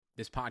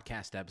This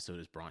podcast episode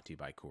is brought to you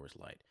by Coors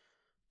Light.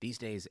 These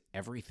days,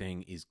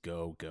 everything is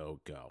go, go,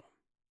 go.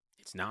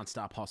 It's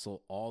nonstop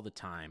hustle all the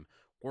time.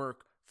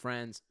 Work,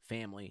 friends,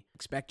 family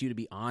expect you to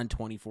be on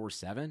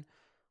 24/7.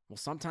 Well,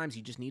 sometimes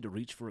you just need to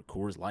reach for a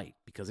Coors Light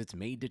because it's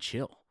made to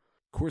chill.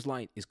 Coors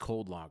Light is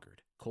cold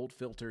lagered, cold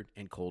filtered,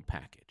 and cold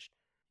packaged.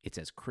 It's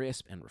as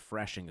crisp and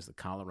refreshing as the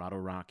Colorado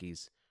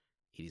Rockies.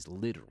 It is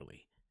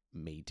literally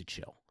made to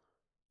chill.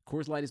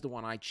 Coors Light is the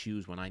one I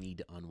choose when I need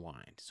to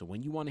unwind. So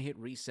when you want to hit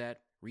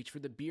reset, reach for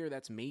the beer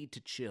that's made to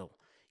chill.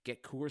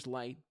 Get Coors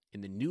Light in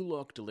the new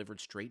look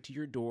delivered straight to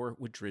your door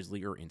with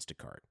Drizzly or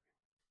Instacart.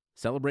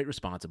 Celebrate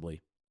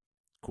responsibly.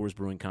 Coors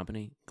Brewing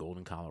Company,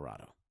 Golden,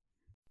 Colorado.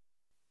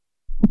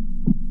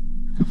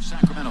 Here comes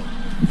Sacramento.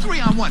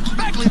 3-on-1.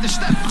 Bagley the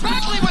step.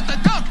 Bagley with the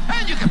dunk.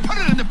 And you can put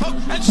it in the book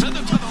and send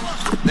it to the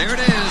left. There it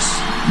is.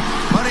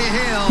 Buddy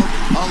Hield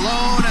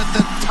alone at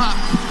the top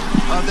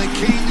of the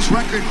Kings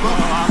record book.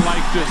 Oh, I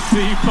like to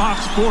see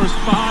Fox Sports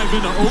 5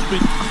 in the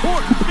open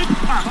court.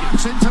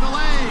 Fox into the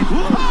lane.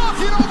 Oh,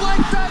 if you don't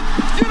like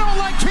that, you don't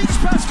like Kings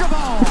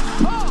basketball.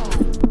 Oh.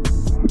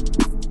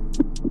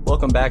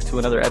 Welcome back to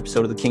another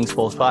episode of the Kings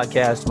Pulse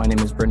podcast. My name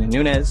is Brendan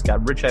Nunez.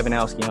 Got Rich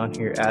Ivanowski on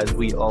here as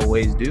we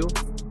always do.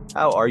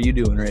 How are you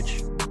doing,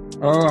 Rich?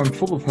 Oh, I'm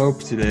full of hope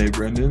today,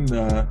 Brendan.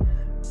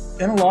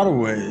 In a lot of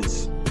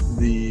ways,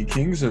 the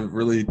Kings have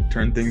really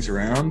turned things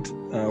around.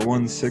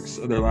 Won 6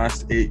 of their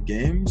last 8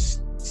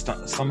 games.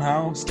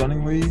 Somehow,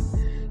 stunningly,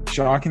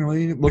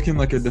 shockingly, looking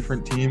like a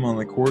different team on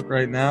the court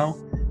right now.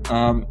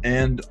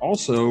 And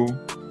also,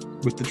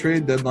 with the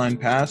trade deadline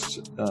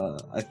passed,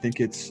 I think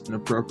it's an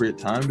appropriate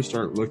time to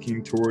start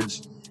looking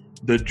towards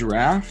the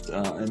draft.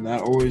 And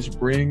that always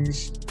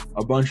brings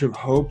a bunch of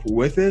hope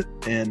with it.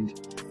 And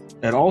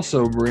it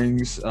also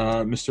brings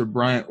Mr.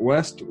 Bryant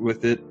West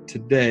with it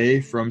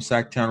today from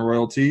Sacktown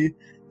Royalty,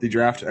 the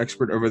draft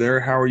expert over there.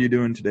 How are you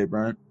doing today,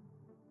 Bryant?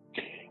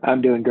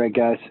 I'm doing great,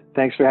 guys.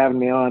 Thanks for having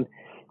me on.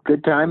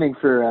 Good timing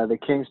for the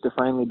Kings to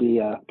finally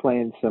be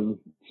playing some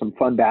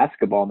fun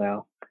basketball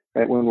now,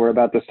 right when we're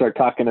about to start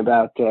talking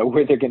about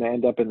where they're going to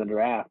end up in the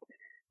draft.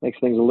 Makes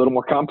things a little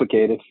more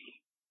complicated.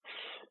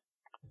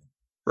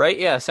 Right?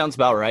 Yeah, sounds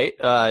about right.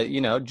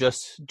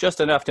 Just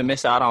enough to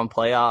miss out on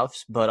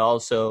playoffs, but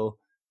also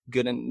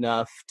good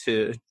enough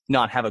to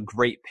not have a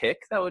great pick.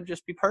 That would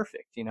just be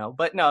perfect,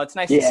 But no, it's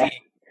nice to see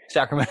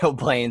Sacramento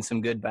playing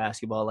some good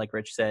basketball, like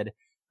Rich said.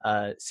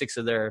 6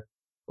 of their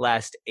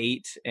last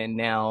 8 and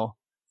now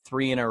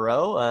 3 in a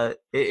row.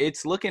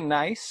 It's looking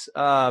nice.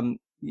 I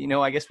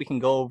guess we can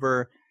go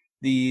over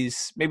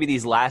these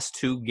last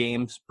 2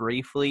 games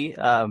briefly.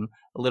 A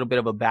little bit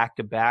of a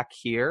back-to-back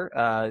here.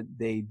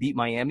 They beat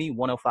Miami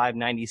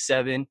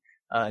 105-97.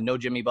 No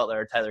Jimmy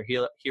Butler or Tyler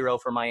Hero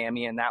for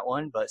Miami in that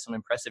one, but some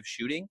impressive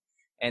shooting.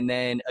 And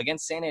then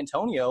against San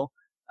Antonio,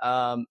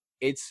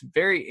 it's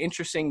very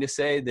interesting to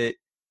say that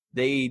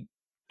they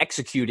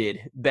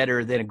executed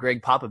better than a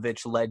Greg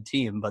Popovich-led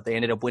team, but they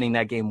ended up winning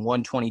that game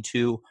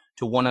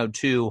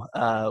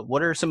 122-102.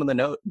 What are some of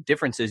the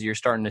differences you're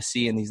starting to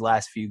see in these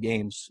last few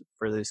games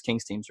for this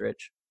Kings teams,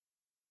 Rich?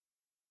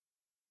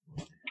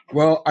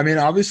 Well, I mean,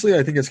 obviously,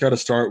 I think it's got to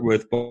start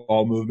with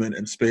ball movement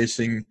and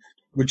spacing,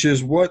 which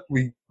is what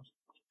we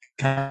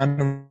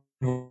kind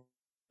of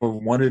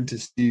wanted to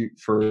see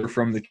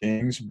from the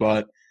Kings,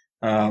 but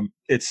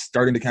it's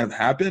starting to kind of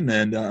happen.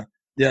 And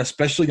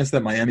especially against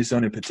that Miami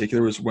zone in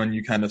particular was when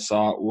you kind of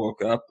saw it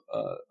woke up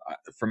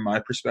from my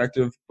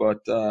perspective. But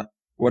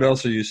what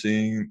else are you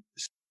seeing?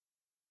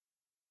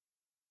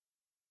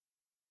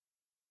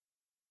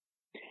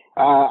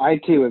 I,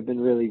 too, have been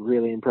really,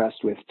 really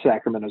impressed with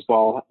Sacramento's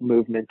ball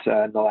movement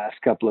in the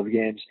last couple of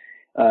games.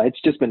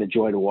 It's just been a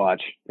joy to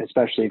watch,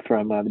 especially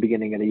from the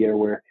beginning of the year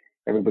where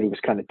everybody was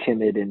kind of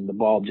timid and the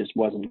ball just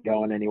wasn't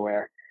going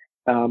anywhere.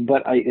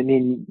 But I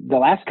mean, the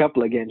last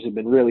couple of games have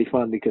been really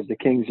fun because the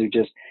Kings are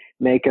just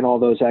making all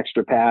those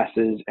extra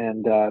passes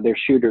and their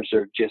shooters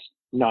are just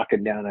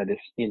knocking down at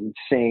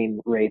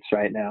insane rates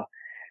right now.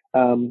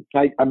 I'm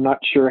not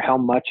sure how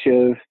much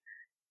of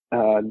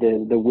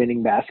the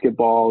winning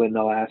basketball in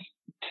the last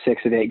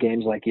 6 of 8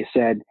 games, like you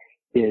said,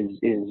 is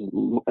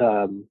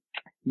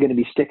going to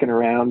be sticking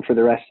around for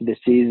the rest of the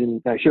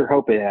season. I sure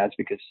hope it has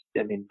because,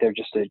 I mean, they're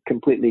just a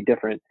completely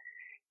different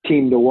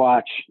team to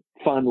watch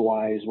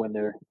fun-wise when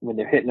they're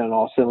hitting on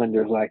all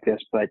cylinders like this.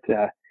 But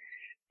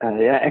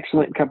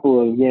excellent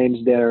couple of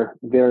games there.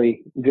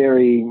 Very,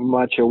 very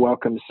much a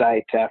welcome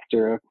sight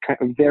after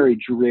a very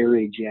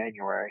dreary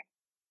January.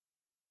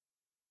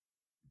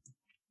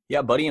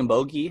 Yeah, Buddy and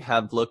Bogey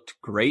have looked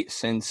great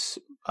since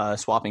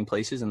swapping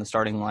places in the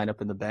starting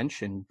lineup and the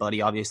bench. And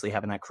Buddy obviously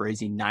having that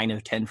crazy 9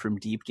 of 10 from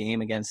deep game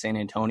against San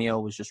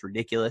Antonio was just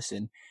ridiculous.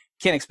 And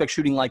can't expect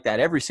shooting like that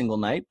every single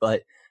night,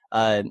 but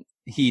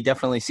he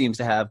definitely seems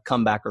to have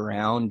come back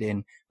around.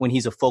 And when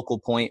he's a focal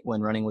point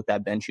when running with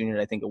that bench unit,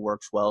 I think it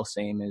works well,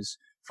 same as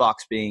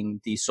Fox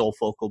being the sole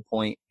focal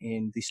point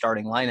in the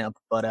starting lineup.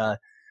 But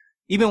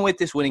even with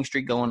this winning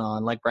streak going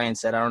on, like Brian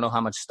said, I don't know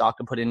how much stock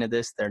to put into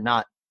this. They're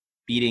not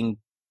beating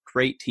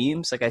great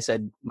teams. Like I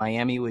said,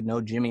 Miami with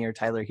no Jimmy or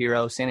Tyler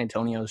Hero. San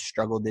Antonio's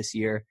struggled this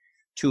year.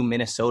 2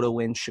 Minnesota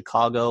wins,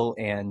 Chicago,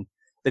 and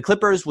the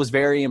Clippers was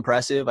very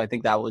impressive. I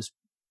think that was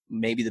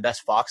maybe the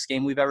best Fox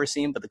game we've ever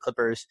seen, but the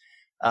Clippers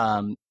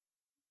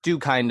do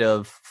kind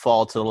of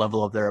fall to the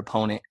level of their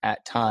opponent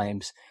at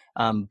times.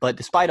 But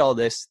despite all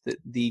this,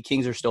 the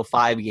Kings are still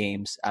 5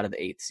 games out of the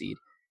 8th seed.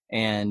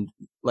 And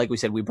like we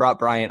said, we brought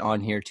Bryant on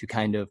here to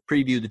kind of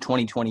preview the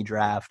 2020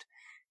 draft.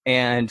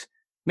 And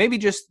maybe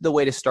just the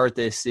way to start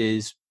this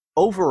is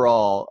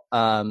overall,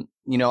 I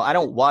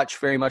don't watch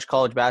very much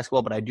college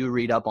basketball, but I do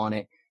read up on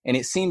it. And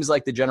it seems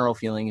like the general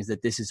feeling is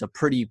that this is a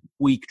pretty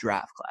weak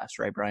draft class,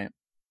 right, Bryant?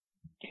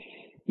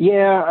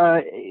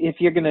 Yeah, if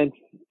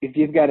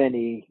you've got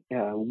any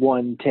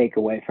one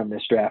takeaway from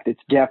this draft,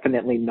 it's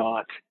definitely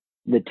not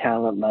the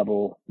talent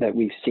level that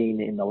we've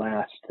seen in the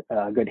last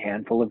good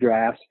handful of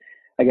drafts.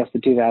 I guess the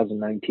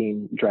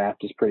 2019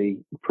 draft is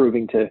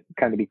proving to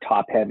kind of be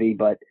top heavy,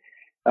 but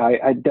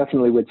I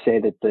definitely would say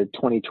that the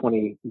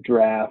 2020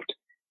 draft,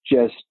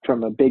 just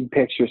from a big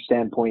picture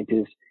standpoint,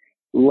 has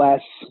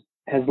less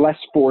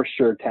for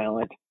sure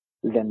talent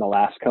than the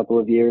last couple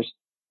of years.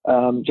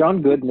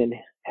 John Goodman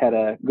had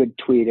a good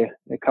tweet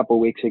a couple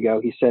of weeks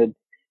ago.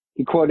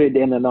 He quoted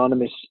an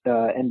anonymous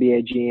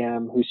NBA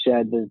GM who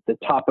said that the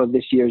top of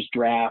this year's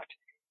draft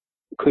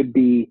could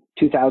be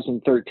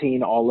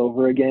 2013 all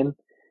over again,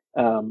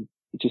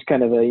 which is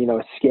kind of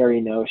a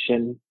scary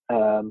notion.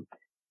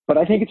 But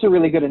I think it's a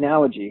really good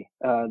analogy.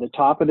 The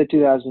top of the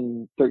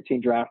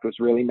 2013 draft was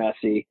really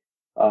messy.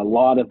 A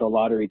lot of the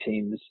lottery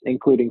teams,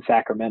 including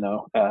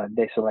Sacramento,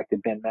 they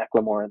selected Ben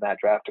McLemore in that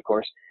draft, of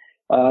course.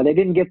 They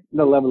didn't get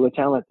the level of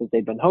talent that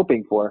they'd been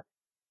hoping for.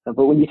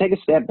 But when you take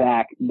a step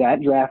back,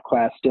 that draft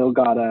class still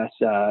got us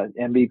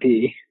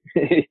MVP.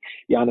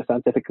 Giannis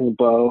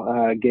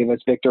Antetokounmpo, gave us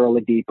Victor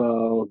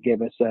Oladipo,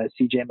 gave us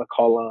CJ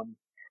McCollum,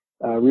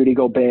 Rudy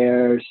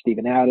Gobert,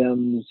 Steven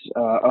Adams,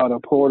 Otto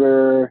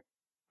Porter.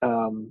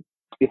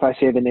 If I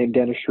say the name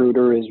Dennis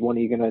Schroeder, is one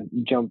of you going to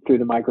jump through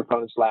the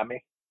microphone and slap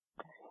me?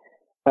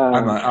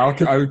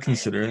 I would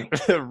consider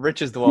it.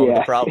 Rich is the one with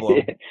the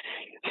problem.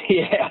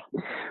 Yeah.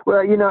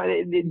 Well,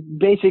 it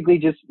basically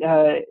just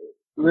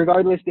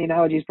regardless, the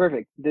analogy is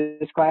perfect.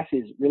 This class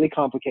is really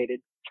complicated.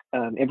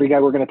 Every guy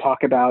we're going to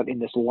talk about in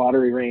this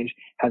lottery range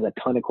has a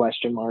ton of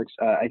question marks.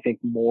 I think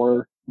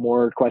more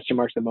question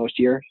marks than most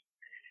years.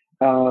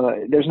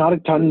 There's not a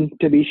ton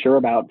to be sure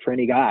about for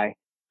any guy,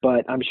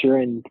 but I'm sure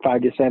in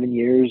 5 to 7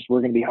 years,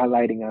 we're going to be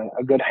highlighting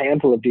a good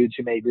handful of dudes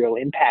who made real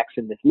impacts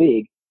in this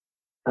league.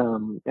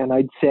 And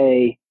I'd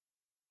say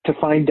to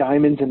find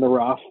diamonds in the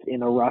rough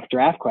in a rough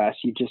draft class,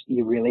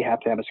 you really have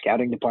to have a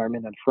scouting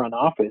department and front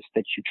office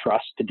that you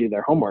trust to do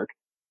their homework.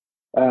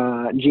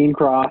 Gene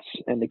Cross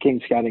and the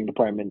Kings scouting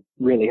department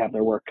really have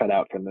their work cut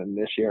out for them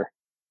this year.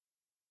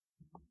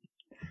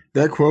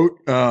 That quote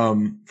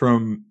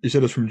you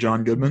said it's from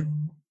John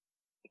Goodman?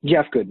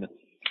 Jeff Goodman.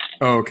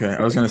 Oh, okay.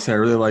 I was going to say I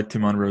really liked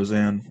him on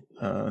Roseanne.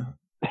 But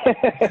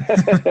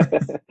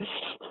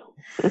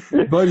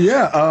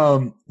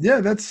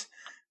that's.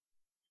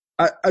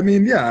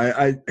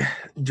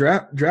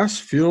 Drafts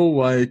feel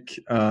like,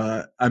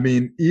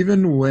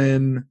 even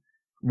when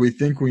we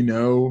think we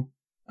know,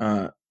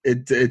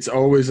 it's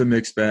always a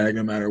mixed bag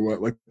no matter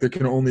what. Like, there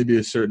can only be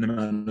a certain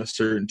amount of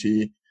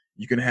certainty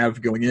you can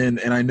have going in.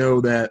 And I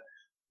know that,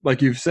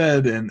 like you've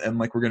said, and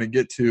like we're going to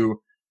get to,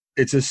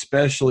 it's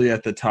especially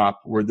at the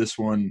top where this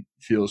one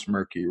feels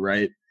murky,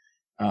 right?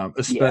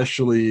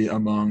 Especially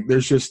among,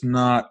 there's just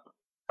not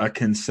a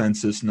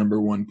consensus number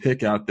one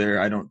pick out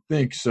there, I don't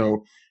think.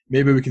 So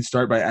maybe we can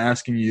start by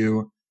asking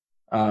you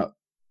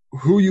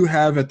who you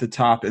have at the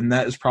top, and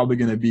that is probably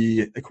going to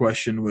be a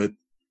question with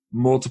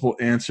multiple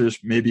answers,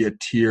 maybe a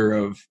tier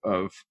of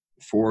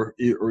 4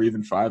 or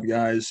even 5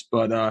 guys.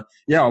 But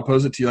I'll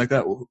pose it to you like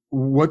that.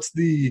 What's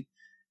the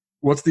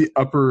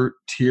upper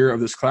tier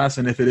of this class?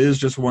 And if it is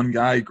just one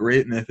guy,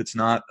 great. And if it's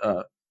not,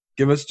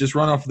 just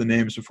run off the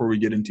names before we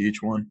get into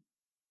each one.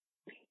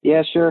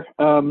 Yeah, sure.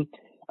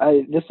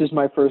 This is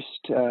my first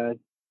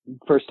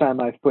time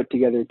I've put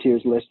together a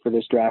tiers list for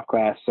this draft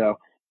class, so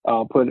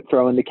I'll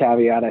throw in the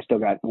caveat. I still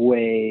got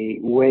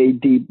way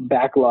deep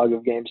backlog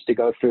of games to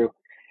go through.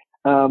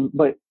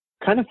 But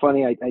kind of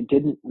funny, I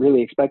didn't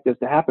really expect this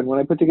to happen. When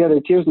I put together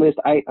a tiers list,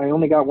 I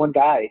only got one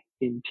guy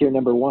in tier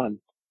number 1,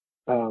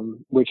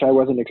 which I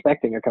wasn't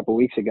expecting a couple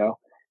weeks ago.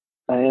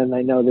 And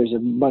I know there's a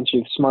bunch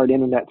of smart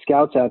internet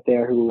scouts out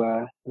there who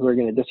are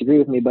going to disagree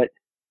with me, but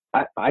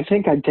I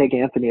think I'd take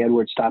Anthony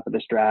Edwards top of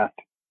this draft.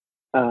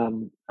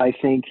 I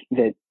think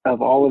that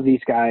of all of these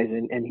guys,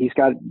 and he's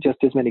got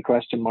just as many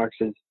question marks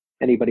as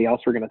anybody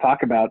else we're going to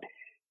talk about,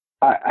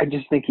 I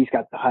just think he's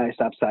got the highest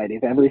upside.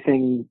 If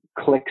everything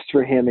clicks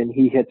for him and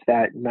he hits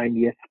that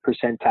 90th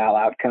percentile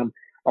outcome,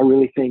 I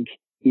really think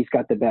he's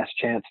got the best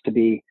chance to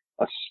be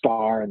a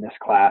star in this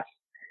class.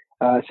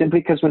 Simply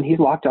because when he's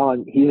locked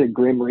on, he's a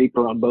grim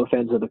reaper on both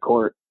ends of the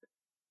court.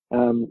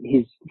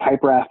 He's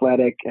hyper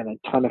athletic and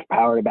a ton of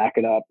power to back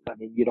it up. I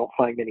mean, you don't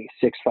find many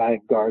 6'5"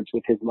 guards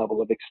with his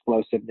level of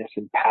explosiveness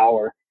and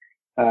power.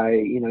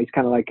 He's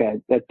kind of like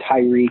a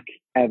Tyreek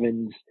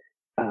Evans,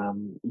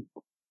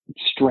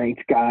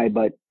 strength guy,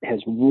 but has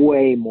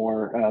way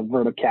more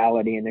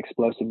verticality and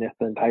explosiveness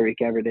than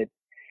Tyreek ever did.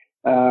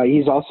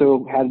 He's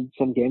also had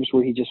some games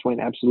where he just went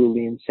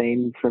absolutely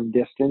insane from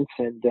distance,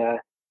 and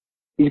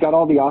he's got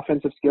all the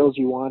offensive skills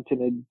you want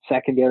in a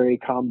secondary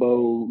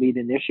combo lead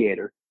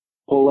initiator.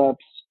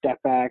 Pull-ups,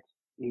 step backs.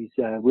 He's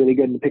really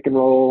good in the pick and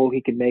roll.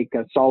 He can make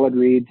solid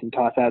reads and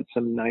toss out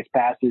some nice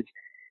passes.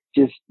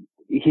 Just,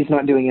 he's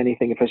not doing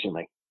anything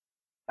efficiently.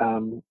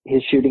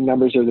 His shooting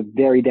numbers are the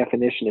very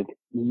definition of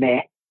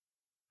meh,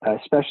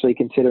 especially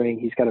considering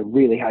he's got a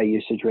really high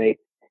usage rate.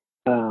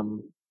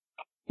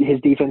 His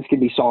defense can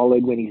be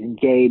solid when he's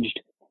engaged,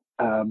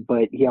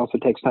 but he also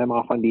takes time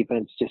off on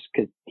defense just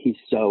because he's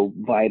so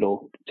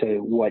vital to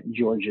what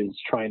Georgia's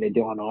trying to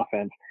do on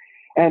offense.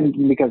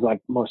 And because,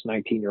 like most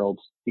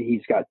 19-year-olds,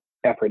 he's got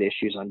effort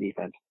issues on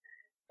defense.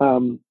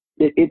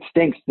 It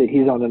stinks that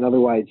he's on an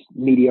otherwise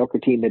mediocre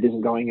team that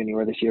isn't going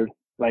anywhere this year.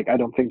 Like, I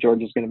don't think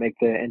Georgia's going to make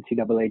the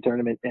NCAA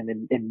tournament,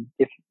 and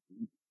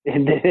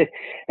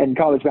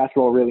college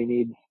basketball really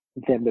needs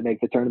them to make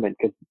the tournament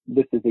because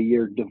this is a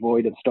year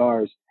devoid of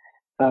stars.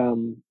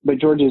 But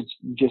Georgia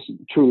just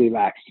truly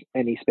lacks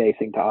any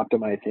spacing to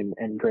optimize him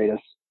and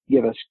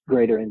give us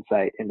greater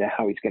insight into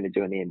how he's going to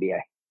do in the NBA.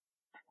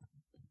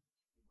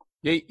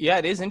 Yeah,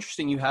 it is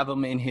interesting you have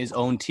him in his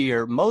own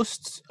tier.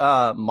 Most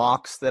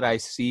mocks that I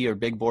see or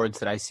big boards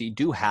that I see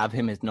do have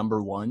him as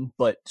number one,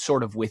 but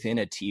sort of within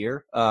a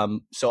tier.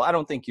 So I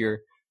don't think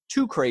you're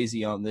too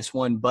crazy on this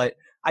one, but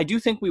I do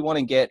think we want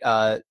to get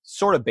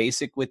sort of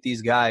basic with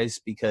these guys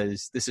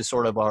because this is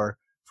sort of our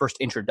first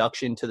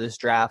introduction to this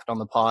draft on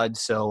the pod.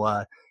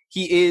 So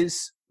he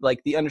is,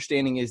 like, the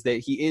understanding is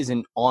that he is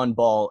an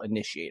on-ball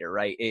initiator,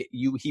 right?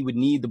 He would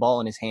need the ball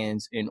in his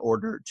hands in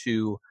order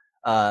to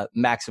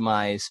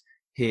maximize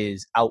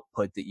his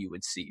output that you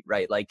would see,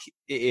 right? Like,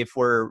 if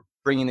we're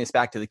bringing this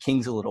back to the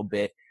Kings a little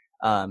bit,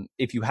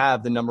 if you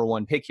have the number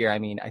one pick here, I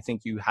mean, I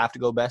think you have to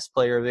go best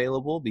player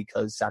available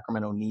because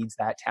Sacramento needs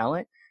that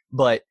talent.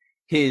 But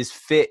his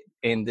fit,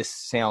 and this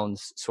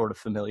sounds sort of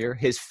familiar,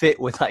 his fit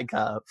with like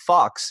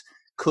Fox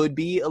could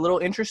be a little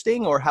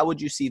interesting, or how would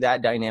you see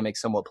that dynamic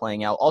somewhat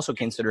playing out? Also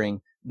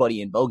considering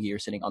Buddy and Bogey are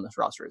sitting on this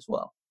roster as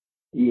well.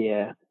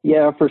 Yeah,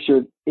 for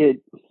sure.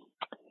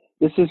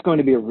 This is going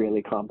to be a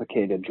really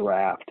complicated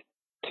draft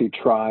to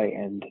try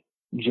and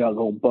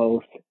juggle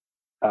both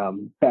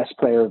best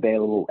player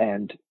available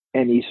and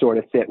any sort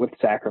of fit with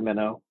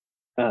Sacramento,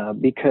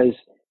 because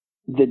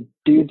the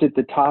dudes at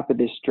the top of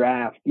this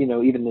draft,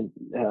 even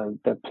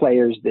the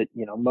players that,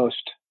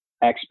 most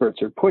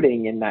experts are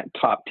putting in that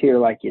top tier,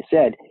 like you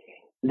said,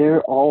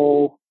 they're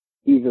all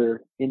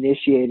either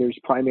initiators,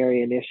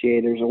 primary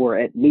initiators, or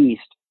at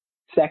least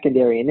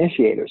secondary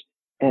initiators.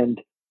 And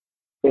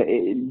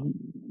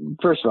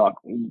first of all,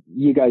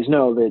 you guys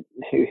know that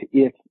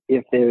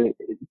if they're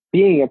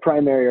being a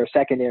primary or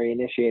secondary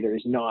initiator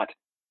is not,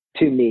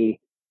 to me,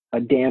 a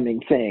damning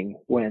thing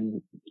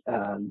when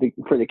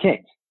for the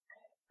Kings.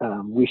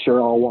 We sure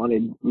all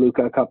wanted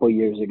Luka a couple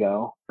years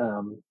ago,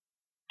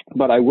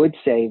 but I would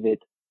say that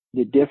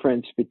the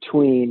difference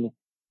between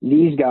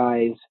these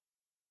guys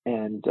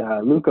and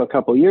Luka a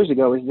couple years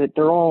ago is that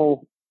they're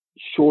all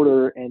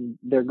shorter and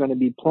they're going to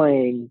be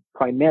playing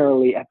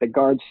primarily at the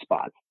guard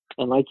spots.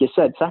 And like you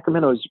said,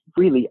 Sacramento is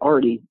really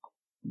already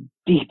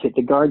deep at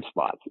the guard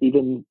spots.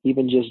 Even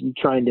just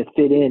trying to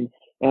fit in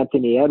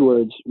Anthony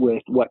Edwards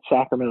with what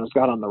Sacramento's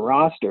got on the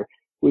roster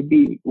would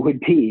be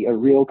a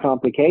real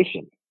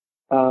complication.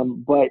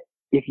 But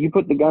if you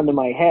put the gun to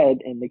my head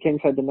and the Kings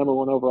had the number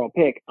one overall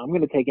pick, I'm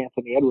going to take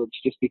Anthony Edwards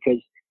just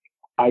because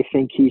I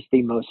think he's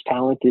the most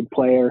talented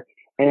player.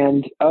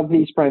 And of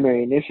these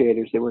primary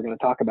initiators that we're going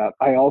to talk about,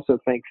 I also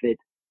think that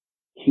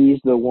he's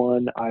the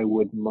one I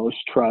would most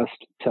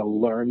trust to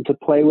learn to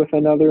play with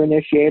another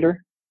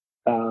initiator.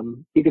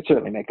 You could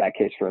certainly make that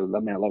case for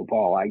LaMelo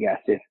Ball, I guess,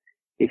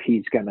 if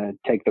he's going to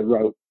take the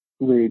route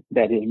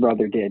that his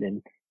brother did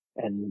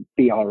and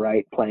be all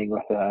right playing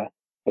with a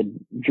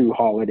Drew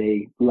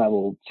Holiday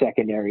level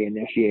secondary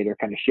initiator,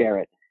 kind of share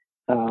it.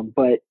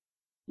 But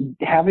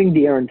having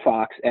De'Aaron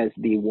Fox as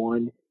the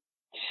one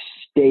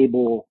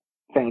stable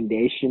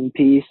foundation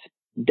piece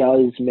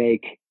does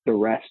make the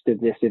rest of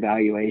this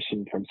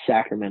evaluation from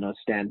Sacramento's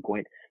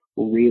standpoint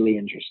really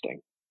interesting.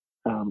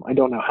 I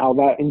don't know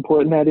how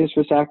important that is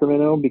for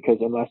Sacramento, because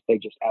unless they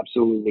just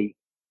absolutely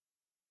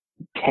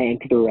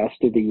tank the rest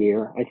of the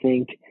year, I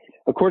think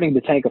according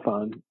to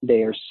Tankathon,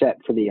 they are set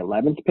for the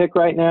 11th pick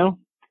right now.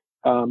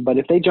 But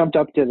if they jumped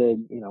up to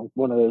the,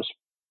 one of those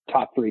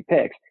top three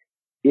picks,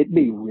 it'd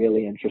be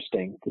really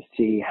interesting to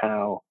see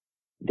how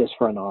this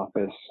front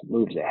office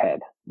moves ahead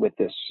with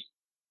this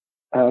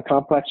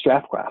complex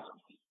draft class.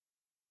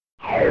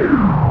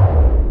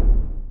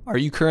 Are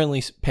you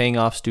currently paying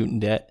off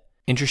student debt?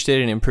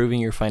 Interested in improving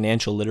your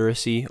financial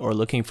literacy or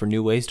looking for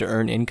new ways to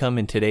earn income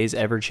in today's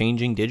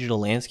ever-changing digital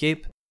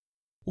landscape?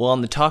 Well,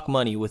 on the Talk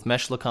Money with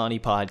Mesh Lakhani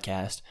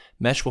podcast,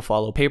 Mesh will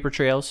follow paper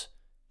trails,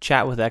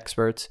 chat with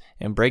experts,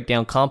 and break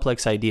down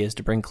complex ideas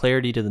to bring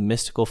clarity to the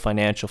mystical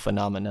financial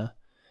phenomena.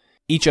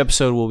 Each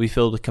episode will be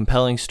filled with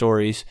compelling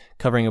stories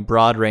covering a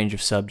broad range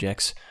of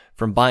subjects,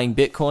 from buying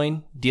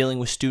Bitcoin, dealing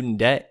with student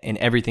debt, and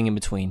everything in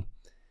between.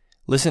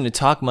 Listen to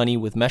Talk Money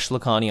with Mesh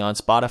Lakhani on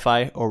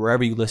Spotify or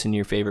wherever you listen to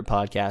your favorite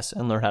podcasts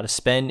and learn how to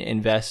spend,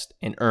 invest,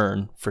 and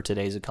earn for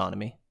today's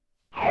economy.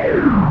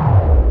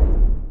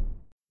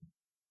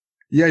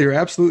 Yeah, you're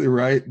absolutely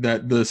right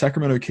that the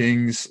Sacramento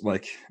Kings,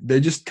 they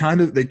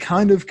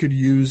kind of could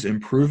use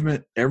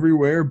improvement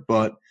everywhere,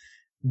 but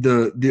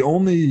the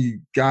only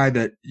guy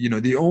that,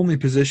 the only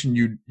position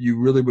you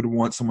really would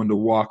want someone to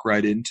walk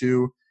right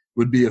into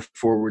would be a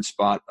forward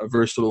spot, a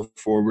versatile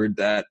forward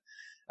that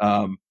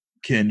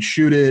can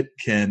shoot it,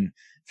 can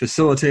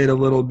facilitate a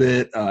little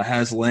bit,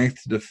 has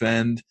length to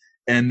defend,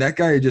 and that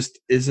guy just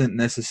isn't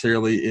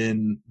necessarily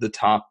in the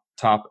top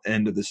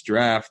end of this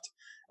draft.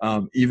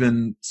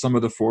 Even some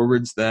of the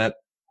forwards that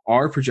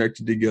are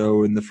projected to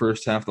go in the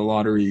first half of the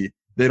lottery,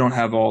 they don't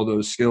have all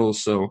those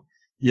skills. So,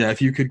 yeah,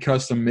 if you could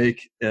custom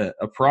make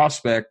a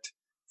prospect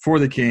for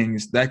the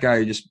Kings, that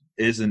guy just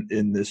isn't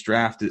in this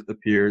draft, it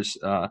appears.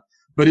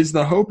 But is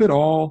the hope at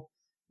all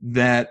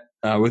that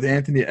with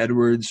Anthony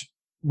Edwards,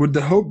 would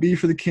the hope be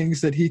for the Kings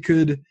that he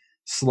could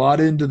slot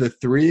into the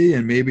 3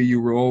 and maybe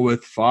you roll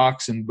with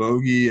Fox and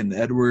Bogey and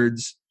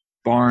Edwards,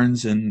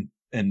 Barnes, and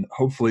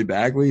hopefully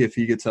Bagley if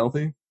he gets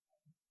healthy?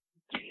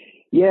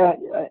 Yeah,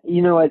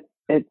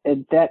 at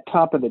that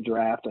top of the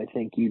draft, I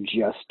think you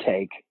just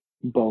take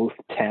both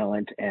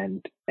talent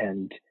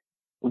and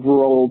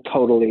roll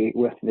totally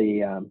with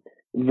the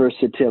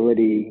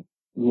versatility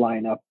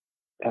lineup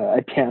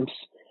attempts.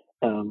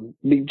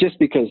 Just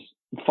because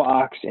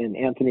Fox and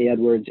Anthony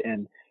Edwards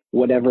and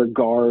whatever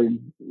guard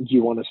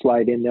you want to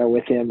slide in there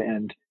with him,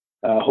 and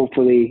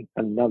hopefully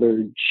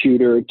another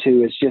shooter or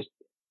two, is just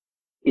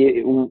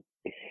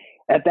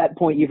at that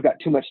point you've got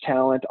too much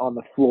talent on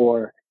the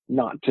floor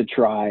not to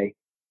try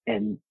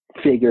and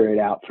figure it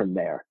out from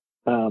there.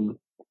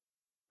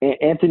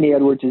 Anthony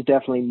Edwards is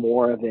definitely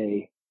more of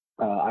a,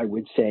 I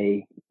would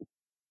say,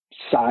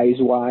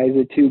 size-wise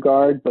a 2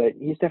 guard, but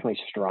he's definitely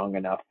strong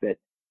enough that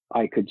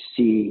I could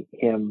see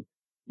him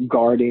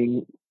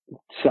guarding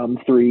some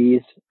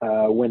 3s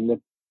when the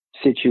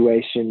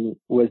situation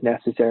was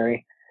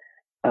necessary.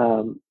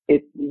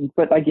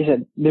 But like you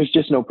said, there's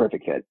just no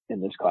perfect fit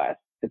in this class.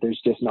 There's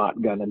just not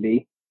going to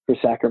be for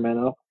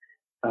Sacramento.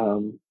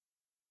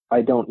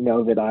 I don't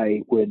know that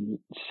I would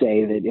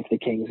say that if the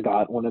Kings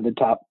got one of the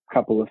top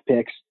couple of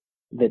picks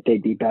that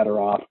they'd be better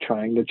off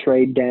trying to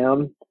trade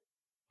down,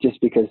 just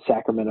because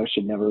Sacramento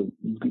should never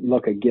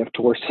look a gift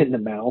horse in the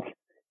mouth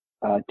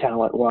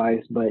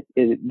talent-wise. But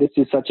this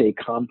is such a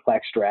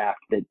complex draft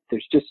that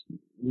there's just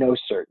no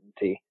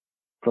certainty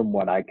from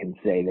what I can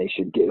say they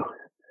should do.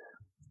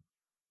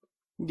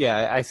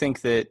 Yeah, I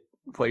think that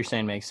what you're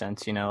saying makes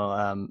sense.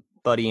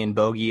 Buddy and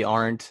Bogey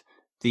aren't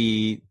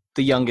the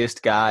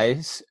youngest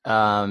guys.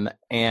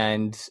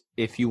 And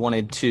if you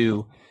wanted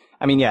to,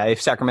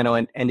 if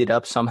Sacramento ended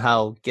up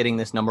somehow getting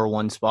this number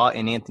 1 spot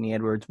and Anthony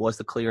Edwards was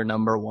the clear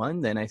number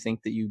 1, then I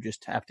think that you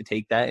just have to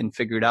take that and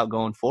figure it out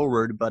going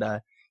forward.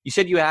 But you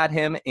said you had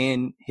him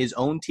in his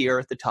own tier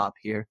at the top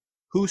here.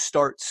 Who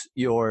starts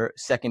your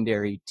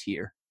secondary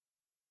tier?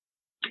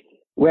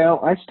 Well,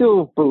 I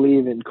still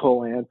believe in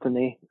Cole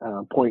Anthony,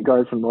 point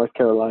guard from North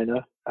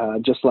Carolina.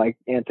 Just like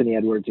Anthony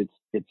Edwards,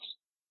 it's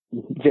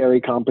very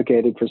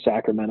complicated for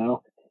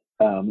Sacramento,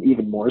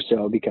 even more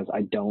so because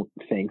I don't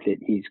think that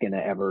he's going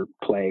to ever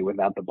play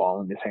without the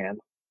ball in his hand,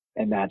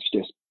 and that's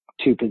just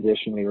too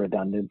positionally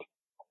redundant.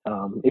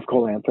 If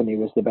Cole Anthony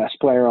was the best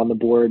player on the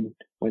board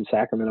when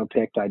Sacramento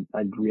picked,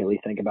 I'd really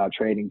think about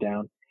trading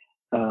down.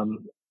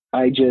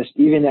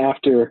 Even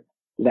after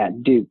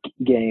that Duke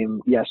game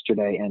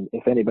yesterday, and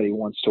if anybody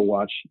wants to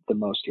watch the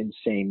most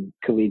insane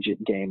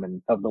collegiate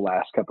game of the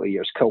last couple of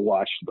years,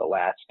 watch the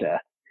last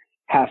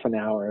half an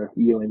hour of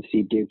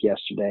UNC Duke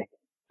yesterday.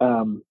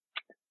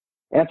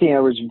 Anthony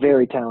Edwards,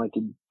 very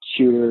talented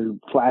shooter,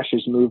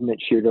 flashes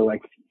movement shooter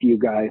like few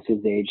guys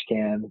his age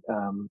can.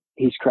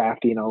 He's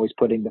crafty and always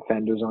putting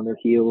defenders on their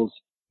heels,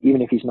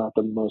 even if he's not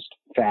the most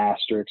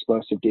fast or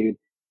explosive dude.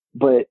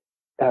 But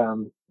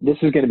this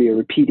is going to be a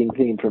repeating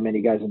theme for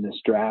many guys in this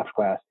draft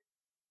class.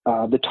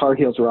 The Tar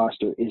Heels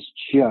roster is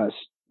just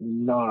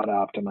not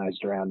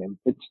optimized around him.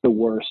 It's the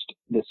worst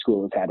this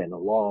school has had in a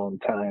long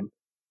time.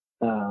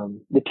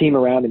 The team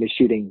around him is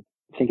shooting,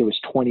 I think it was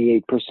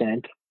 28%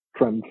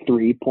 from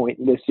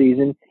 3-point this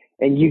season.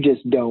 And you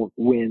just don't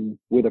win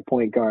with a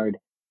point guard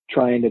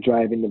trying to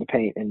drive into the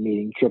paint and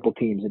meeting triple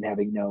teams and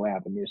having no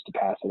avenues to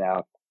pass it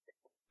out.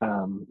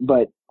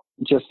 But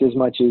just as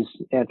much as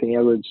Anthony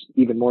Edwards,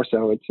 even more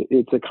so,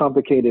 it's a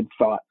complicated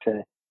thought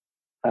to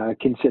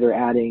consider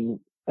adding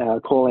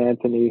Cole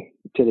Anthony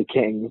to the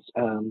Kings.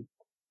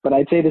 But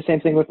I'd say the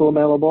same thing with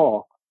LaMelo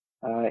Ball.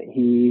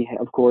 He,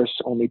 of course,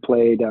 only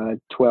played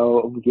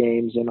 12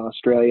 games in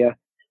Australia.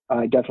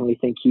 I definitely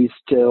think he's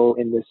still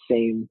in the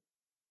same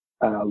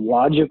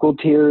logical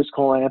tier as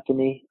Cole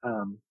Anthony.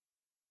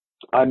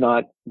 I'm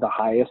not the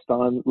highest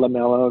on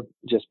LaMelo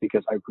just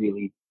because I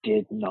really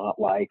did not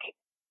like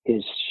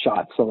his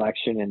shot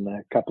selection in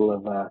the couple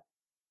of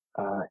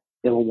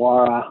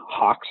Illawarra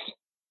Hawks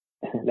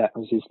that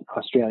was his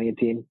Australian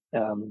team.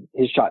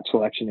 His shot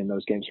selection in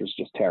those games was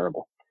just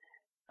terrible.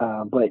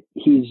 But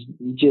he's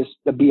just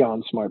a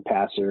beyond smart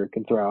passer,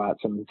 can throw out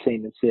some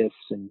insane assists,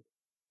 and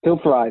he'll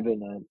thrive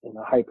in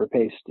a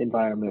hyper-paced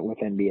environment with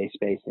NBA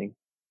spacing.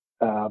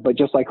 But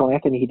just like Cole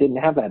Anthony, he didn't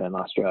have that in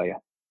Australia.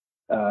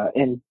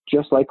 And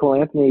just like Cole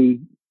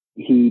Anthony,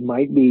 he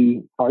might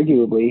be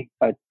arguably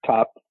a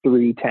top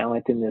 3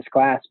 talent in this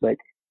class, but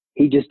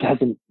he just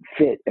doesn't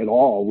fit at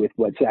all with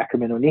what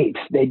Sacramento needs.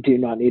 They do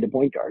not need a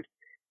point guard.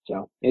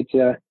 So it's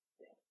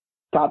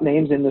top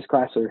names in this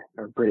class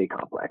are pretty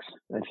complex,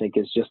 I think,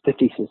 is just the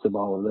thesis of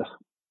all of this.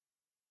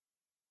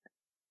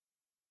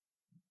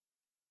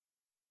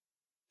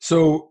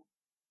 So,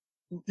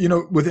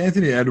 with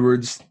Anthony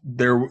Edwards,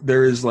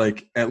 there is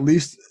like at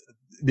least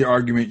the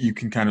argument you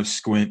can kind of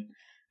squint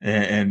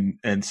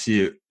and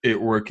see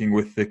it working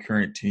with the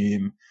current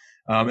team.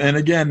 And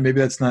again, maybe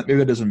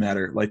that doesn't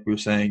matter. Like we were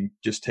saying,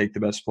 just take the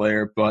best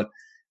player. But,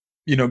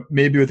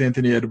 maybe with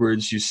Anthony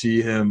Edwards, you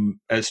see him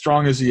as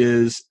strong as he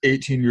is,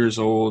 18 years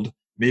old.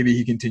 Maybe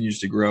he continues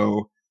to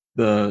grow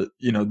the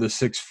 6'4",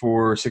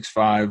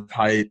 6'5"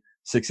 height,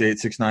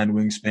 6'8", 6'9"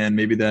 wingspan.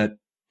 Maybe that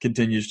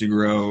continues to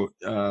grow.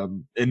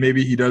 And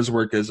maybe he does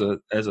work as a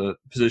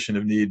position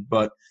of need.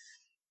 But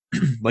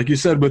like you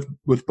said,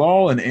 with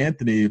Ball and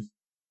Anthony,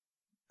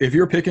 if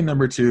you're picking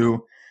number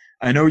 2,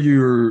 I know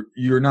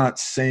you're not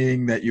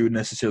saying that you would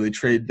necessarily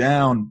trade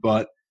down,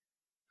 but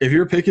if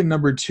you're picking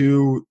number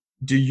 2,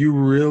 do you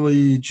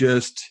really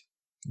just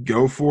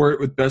go for it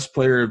with best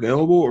player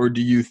available, or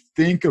do you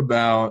think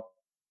about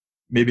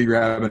maybe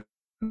grabbing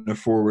a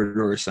forward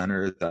or a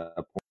center at that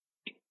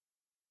point?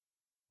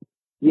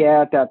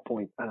 Yeah, at that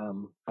point,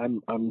 I'm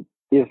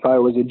if I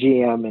was a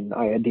GM and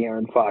I had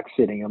De'Aaron Fox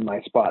sitting on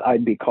my spot,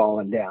 I'd be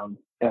calling down.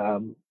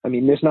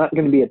 There's not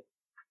going to be a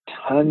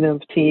ton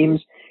of teams.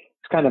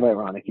 It's kind of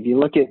ironic. If you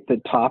look at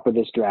the top of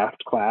this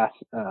draft class,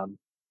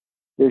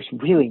 there's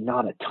really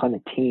not a ton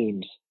of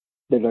teams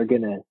that are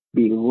going to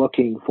be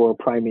looking for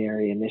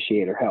primary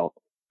initiator help.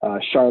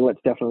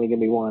 Charlotte's definitely going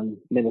to be one.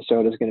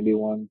 Minnesota's going to be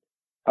one.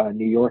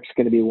 New York's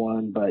going to be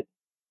one, but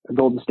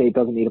Golden State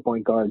doesn't need a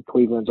point guard.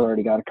 Cleveland's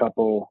already got a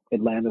couple.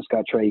 Atlanta's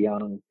got Trae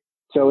Young.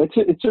 So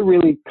it's a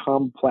really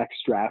complex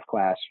draft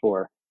class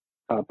for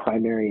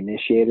primary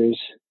initiators.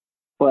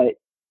 But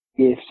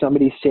if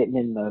somebody's sitting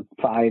in the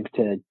 5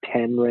 to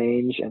 10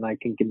 range and I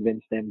can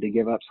convince them to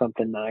give up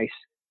something nice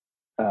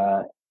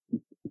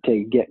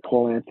to get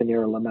Cole Anthony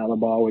or LaMelo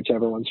Ball,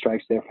 whichever one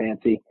strikes their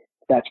fancy,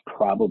 that's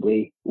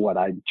probably what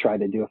I'd try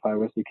to do if I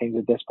was the Kings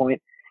at this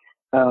point.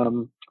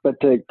 But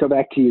to go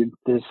back to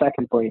the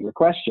second point of your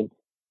question,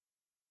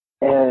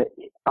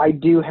 I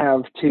do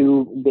have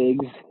 2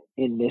 bigs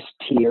in this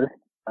tier.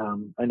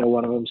 I know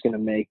one of them is going to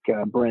make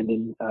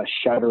Brendan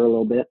shudder a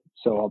little bit,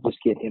 so I'll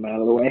just get him out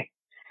of the way.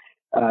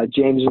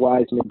 James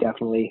Wiseman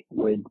definitely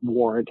would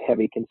warrant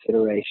heavy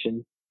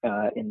consideration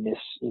in this,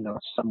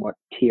 somewhat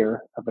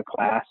tier of the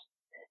class.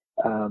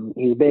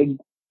 He's big,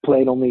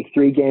 played only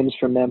 3 games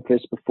for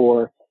Memphis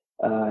before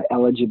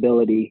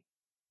eligibility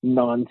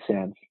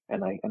nonsense,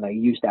 and I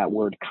use that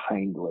word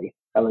kindly.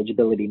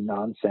 Eligibility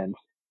nonsense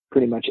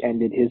pretty much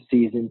ended his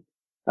season.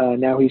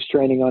 Now he's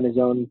training on his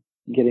own,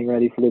 getting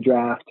ready for the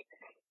draft.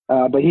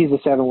 But he's a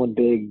 7'1"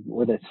 big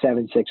with a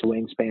 7'6"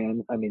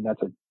 wingspan.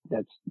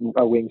 That's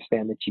a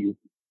wingspan that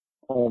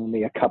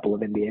only a couple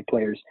of NBA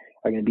players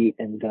are going to beat.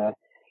 And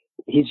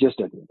he's just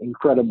an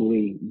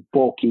incredibly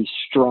bulky,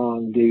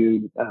 strong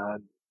dude.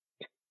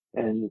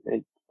 And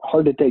it's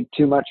hard to take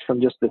too much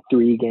from just the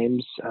 3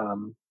 games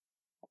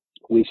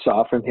we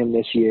saw from him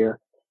this year,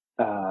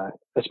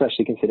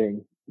 especially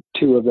considering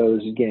 2 of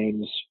those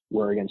games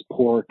were against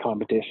poor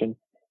competition.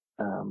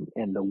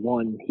 And the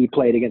one he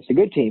played against a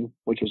good team,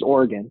 which was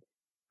Oregon,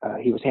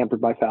 he was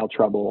hampered by foul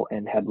trouble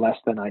and had less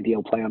than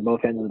ideal play on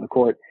both ends of the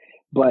court.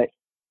 But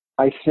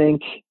I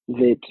think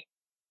that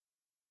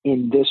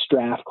in this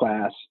draft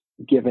class,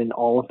 given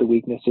all of the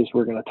weaknesses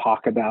we're going to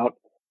talk about,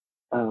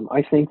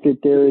 I think that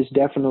there is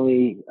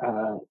definitely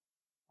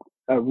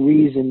a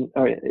reason,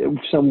 or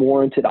some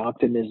warranted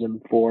optimism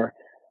for,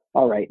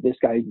 all right, this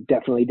guy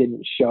definitely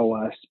didn't show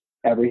us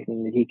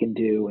everything that he can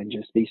do in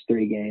just these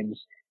 3 games.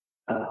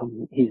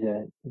 He's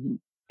a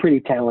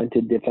pretty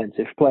talented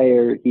defensive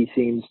player. He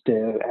seems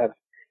to have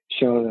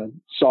shown a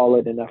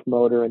solid enough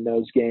motor in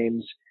those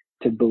games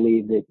to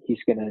believe that he's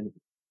going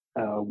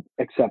to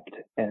accept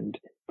and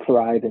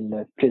thrive in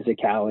the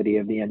physicality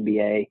of the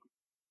NBA.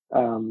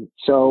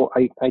 So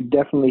I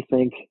definitely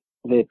think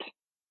that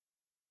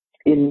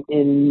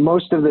in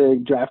most of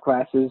the draft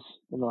classes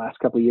in the last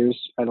couple of years,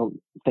 I don't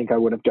think I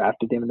would have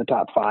drafted him in the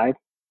top 5.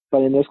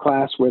 But in this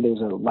class where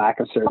there's a lack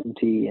of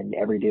certainty and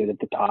every dude at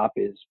the top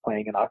is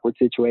playing in awkward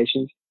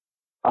situations,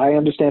 I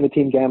understand a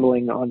team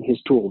gambling on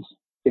his tools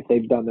if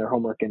they've done their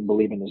homework and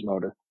believe in his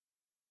motor.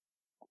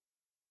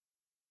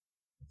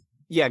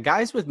 Yeah,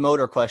 guys with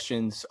motor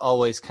questions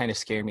always kind of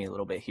scare me a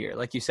little bit here.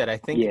 Like you said, I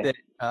think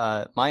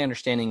that my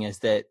understanding is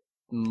that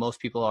most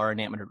people are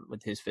enamored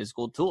with his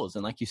physical tools.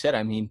 And like you said,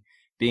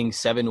 being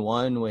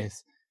 7'1"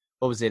 with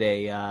what was it,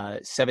 a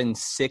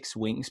 7'6"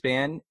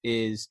 wingspan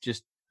is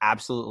just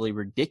absolutely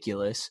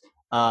ridiculous.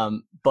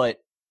 But,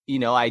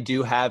 I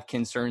do have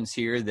concerns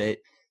here that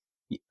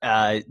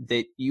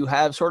you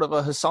have sort of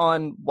a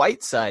Hassan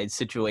Whiteside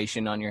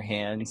situation on your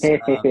hands.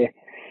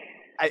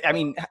 I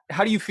mean,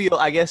 how do you feel?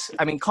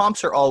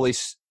 Comps are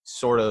always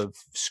sort of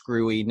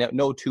screwy.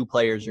 No two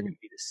players are going to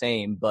be the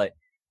same. But,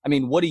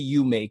 what do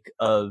you make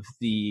of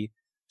the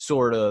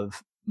sort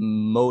of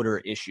motor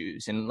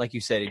issues? And like you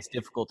said, it's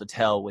difficult to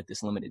tell with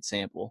this limited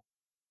sample.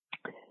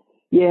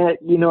 Yeah,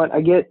 you know what?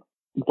 I get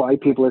why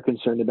people are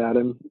concerned about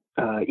him,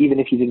 even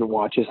if you didn't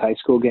watch his high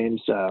school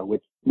games,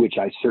 which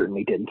I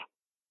certainly didn't.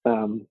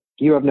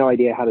 You have no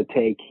idea how to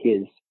take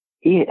his.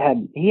 He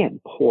had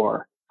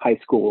poor high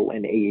school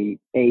and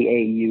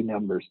AAU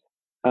numbers,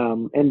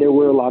 and there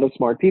were a lot of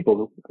smart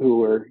people who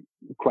were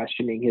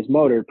questioning his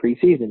motor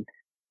preseason.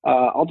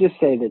 I'll just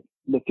say that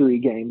the 3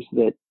 games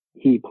that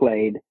he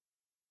played,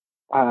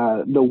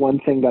 the one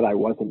thing that I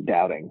wasn't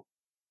doubting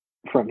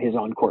from his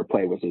on-court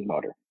play was his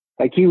motor.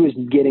 Like, he was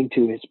getting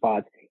to his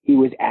spots. He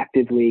was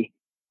actively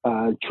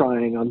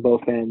trying on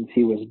both ends.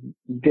 He was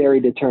very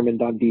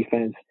determined on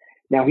defense.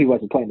 Now, he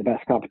wasn't playing the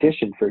best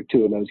competition for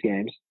 2 of those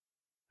games.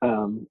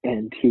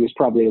 And he was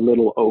probably a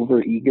little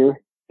over-eager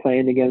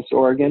playing against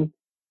Oregon.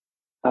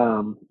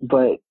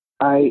 But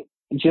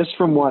just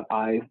from what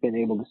I've been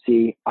able to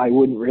see, I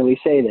wouldn't really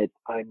say that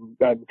I'm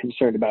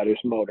concerned about his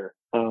motor.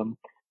 I'm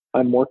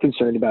more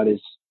concerned about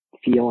his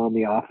feel on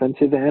the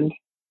offensive end.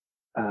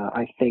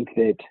 I think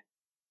that,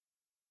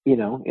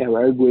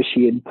 I wish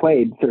he had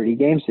played 30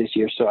 games this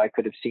year so I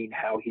could have seen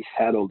how he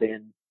settled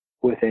in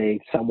with a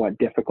somewhat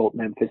difficult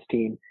Memphis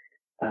team,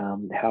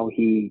 how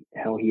he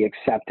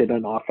accepted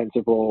an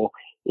offensive role,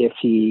 if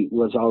he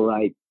was all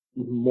right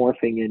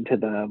morphing into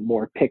the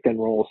more pick and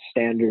roll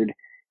standard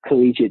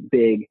collegiate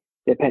big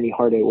that Penny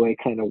Hardaway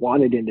kind of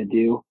wanted him to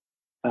do.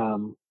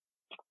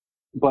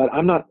 But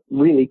I'm not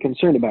really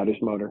concerned about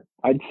his motor.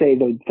 I'd say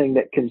the thing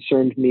that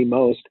concerned me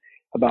most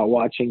about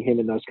watching him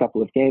in those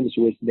couple of games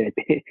was that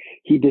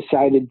he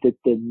decided that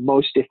the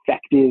most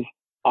effective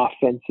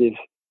offensive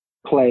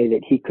play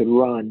that he could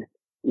run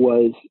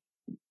was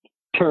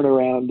turn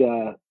around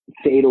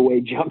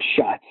fadeaway jump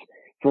shots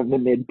from the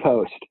mid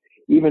post,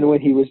 even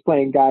when he was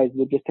playing guys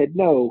that just had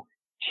no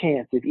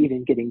chance of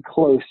even getting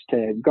close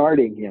to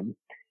guarding him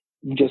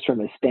just from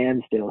a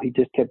standstill. He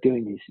just kept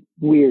doing these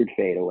weird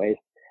fadeaways.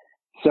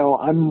 So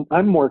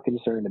I'm more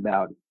concerned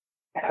about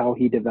how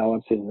he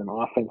develops as an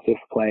offensive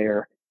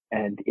player,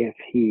 and if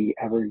he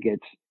ever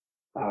gets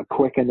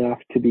quick enough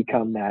to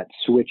become that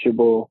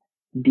switchable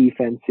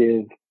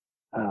defensive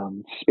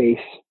space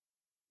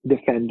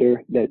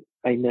defender that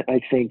I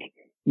think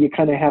you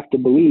kind of have to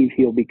believe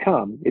he'll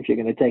become if you're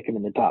going to take him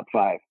in the top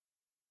 5.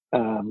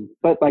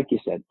 But like you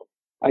said,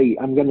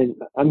 I'm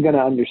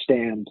gonna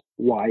understand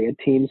why a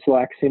team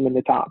selects him in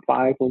the top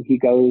 5 when he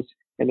goes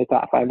in the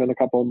top 5 in a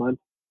couple of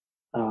months.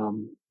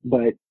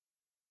 But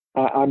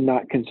I'm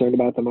not concerned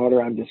about the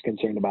motor. I'm just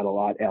concerned about a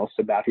lot else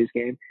about his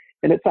game.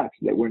 And it sucks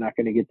that we're not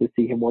going to get to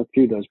see him work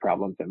through those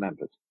problems at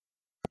Memphis.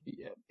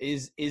 Yeah.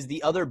 Is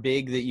the other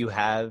big that you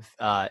have,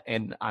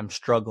 and I'm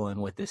struggling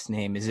with this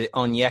name, is it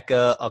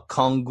Onyeka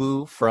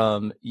Okongwu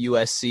from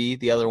USC,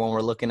 the other one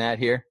we're looking at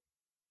here?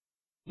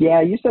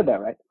 Yeah, you said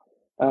that right.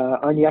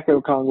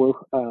 Onyeka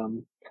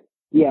Okongwu,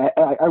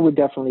 I would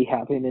definitely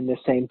have him in the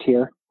same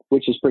tier,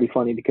 which is pretty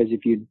funny because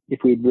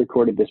if we'd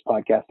recorded this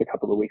podcast a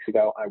couple of weeks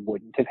ago, I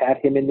wouldn't have had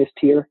him in this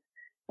tier.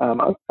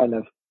 I've kind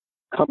of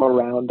come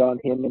around on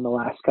him in the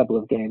last couple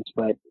of games,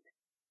 but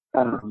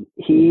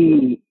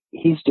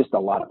he's just a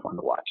lot of fun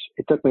to watch.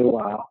 It took me a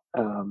while.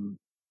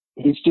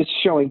 He's just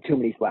showing too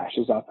many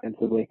flashes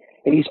offensively,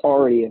 and he's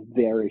already a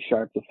very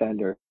sharp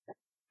defender.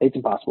 It's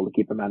impossible to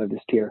keep him out of this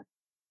tier.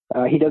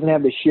 He doesn't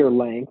have the sheer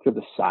length or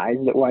the size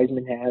that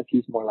Wiseman has.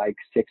 He's more like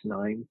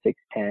 6'9",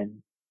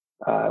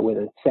 6'10", with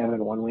a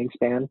 7'1"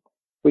 wingspan,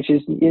 which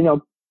is,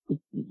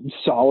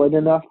 solid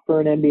enough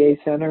for an NBA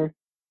center.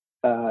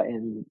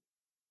 And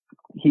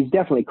he's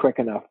definitely quick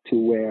enough to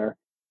where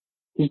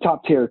he's a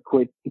top tier,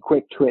 quick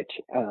twitch,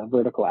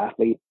 vertical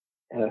athlete,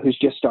 who's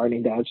just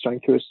starting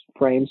through his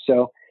frame.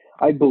 So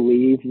I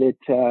believe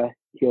that,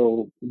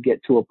 he'll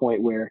get to a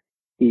point where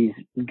he's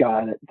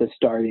got the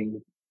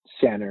starting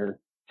center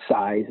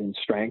size and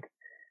strength.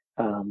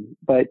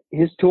 But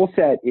his tool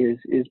set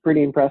is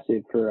pretty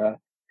impressive for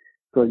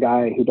a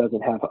guy who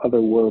doesn't have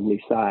otherworldly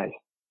size.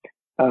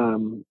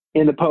 In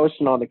the post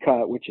and on the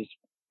cut, which is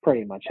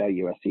pretty much how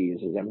USC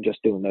uses him,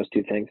 just doing those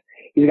two things.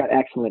 He's got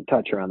excellent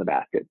touch around the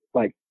basket,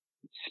 like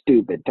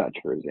stupid touch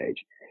for his age.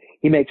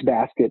 He makes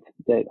baskets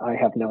that I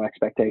have no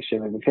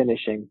expectation of him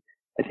finishing.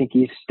 I think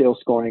he's still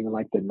scoring in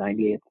like the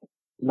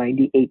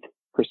 98th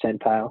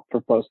percentile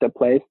for post-up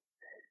plays.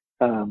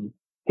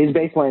 His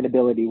baseline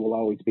ability will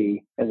always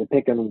be as a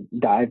pick and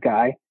dive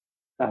guy.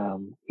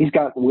 He's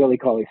got Willie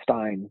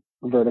Cauley-Stein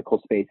vertical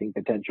spacing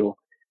potential,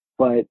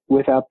 but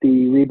without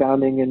the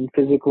rebounding and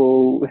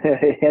physical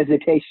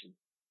hesitation.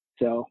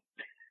 So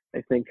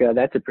I think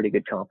that's a pretty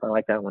good comp. I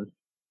like that one.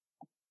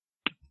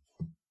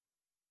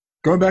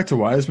 Going back to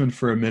Wiseman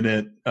for a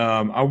minute,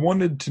 I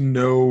wanted to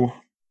know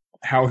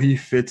how he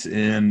fits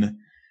in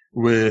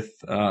with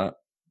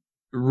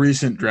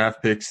recent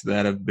draft picks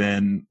that have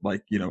been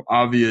like,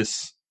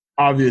 obvious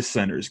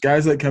centers,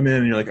 guys that come in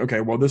and you're like,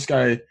 okay, well, this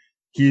guy,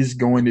 he's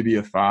going to be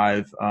a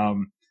 5.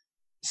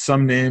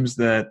 Some names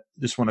that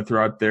just want to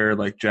throw out there,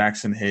 like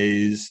Jackson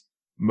Hayes,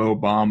 Mo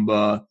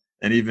Bamba,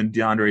 and even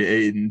DeAndre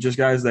Ayton, just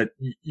guys that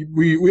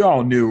we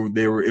all knew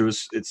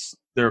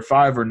they're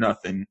 5 or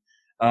nothing.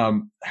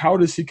 How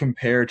does he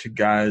compare to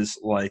guys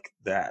like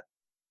that?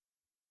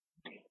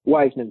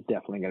 Wiseman's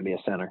definitely going to be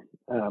a center.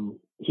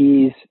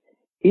 He's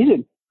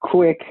a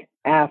quick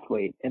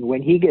athlete, and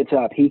when he gets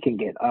up, he can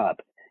get up.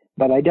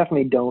 But I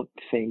definitely don't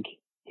think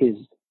his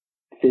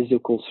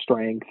physical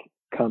strength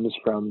comes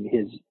from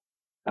his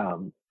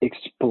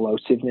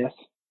explosiveness.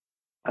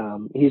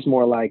 He's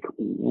more like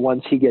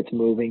once he gets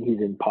moving,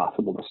 he's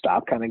impossible to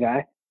stop kind of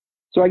guy.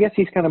 So I guess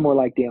he's kind of more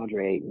like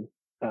DeAndre Ayton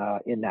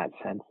in that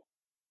sense.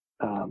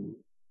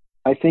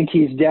 I think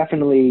he's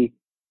definitely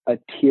a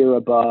tier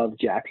above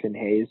Jackson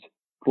Hayes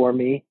for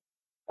me,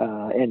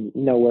 and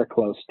nowhere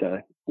close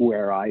to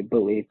where I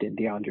believed in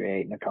DeAndre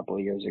Ayton a couple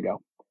of years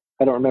ago.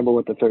 I don't remember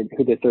who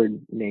the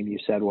third name you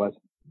said was.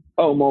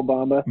 Oh, Mo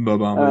Bamba. Mo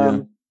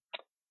Bamba,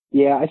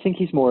 yeah, I think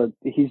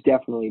he's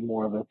definitely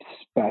more of a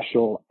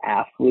special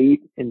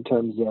athlete in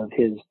terms of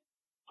his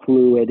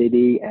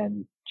fluidity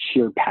and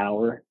sheer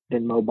power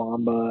than Mo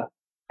Bamba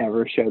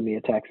ever showed me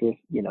at Texas.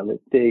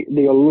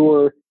 The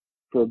allure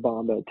for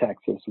Bamba at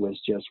Texas was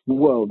just,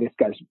 whoa, this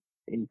guy's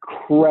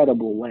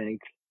incredible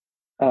length,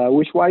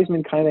 which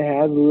Wiseman kind of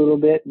has a little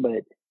bit,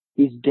 but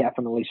he's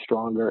definitely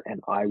stronger and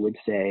I would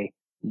say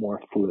more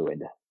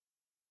fluid.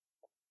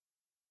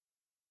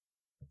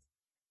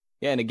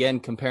 Yeah, and again,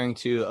 comparing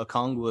to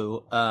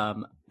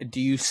Okongwu, do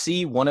you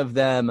see one of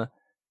them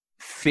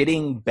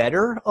fitting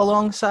better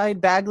alongside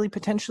Bagley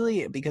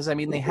potentially? Because,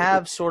 they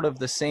have sort of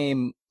the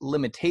same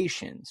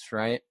limitations,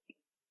 right?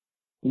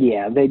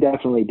 Yeah, they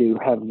definitely do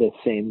have the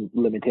same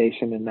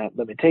limitation, and that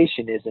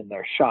limitation is in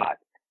their shot.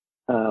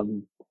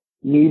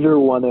 Neither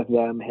one of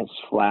them has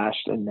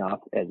flashed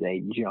enough as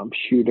a jump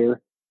shooter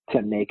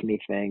to make me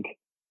think,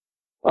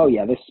 oh,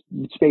 yeah, this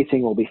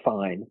spacing will be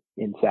fine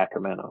in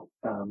Sacramento.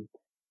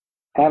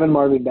 Having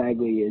Marvin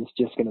Bagley is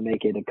just going to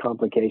make it a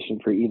complication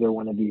for either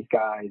one of these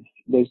guys.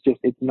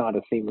 It's not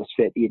a seamless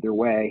fit either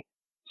way.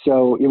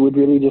 So it would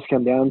really just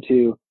come down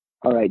to,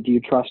 all right, do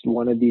you trust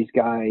one of these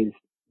guys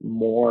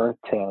more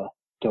to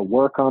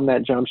work on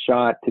that jump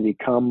shot, to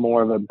become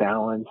more of a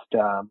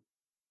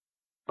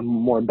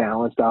more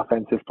balanced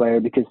offensive player?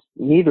 Because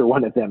neither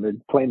one of them are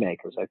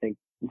playmakers. I think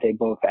they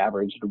both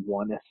averaged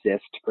 1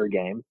 assist per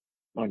game.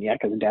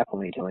 Onyeka's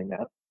definitely doing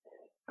that.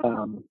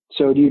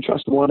 So do you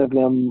trust one of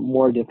them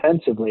more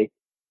defensively?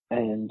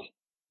 And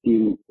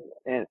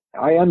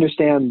I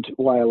understand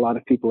why a lot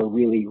of people are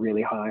really,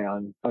 really high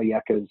on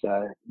Onyeka's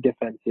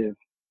defensive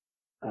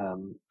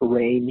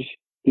range.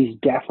 He's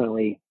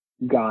definitely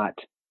got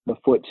the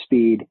foot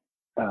speed,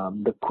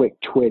 the quick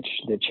twitch,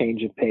 the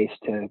change of pace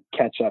to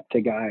catch up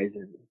to guys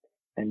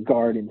and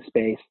guard in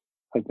space.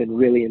 I've been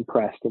really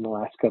impressed in the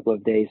last couple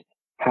of days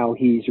how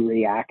he's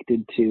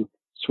reacted to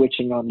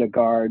switching on the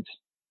guards.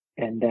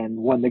 And then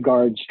when the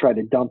guards try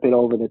to dump it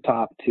over the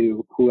top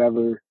to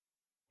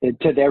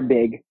to their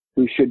big,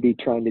 who should be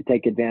trying to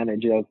take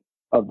advantage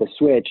of the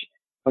switch,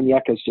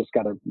 Onyeka's just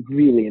got a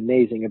really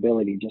amazing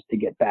ability just to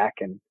get back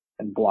and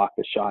block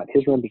the shot.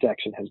 His rim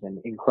protection has been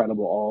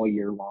incredible all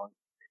year long.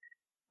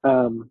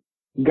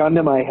 Gun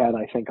to my head,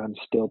 I think I'm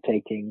still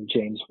taking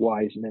James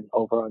Wiseman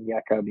over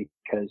Onyeka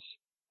because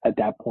at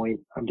that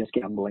point I'm just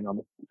gambling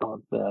on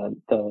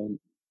the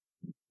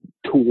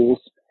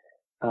tools.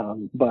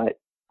 But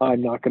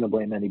I'm not going to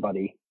blame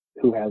anybody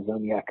who has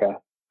Onyeka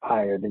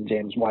higher than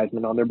James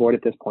Wiseman on their board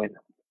at this point.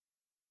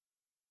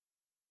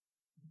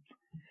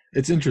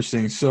 It's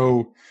interesting.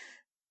 So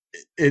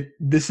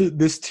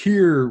this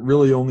tier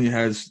really only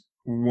has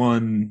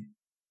one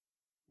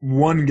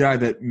guy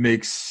that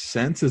makes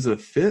sense as a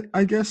fit,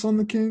 I guess, on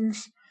the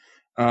Kings.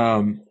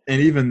 And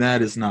even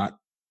that is not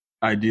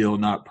ideal,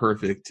 not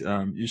perfect.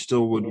 You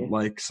still would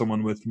like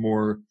someone with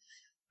more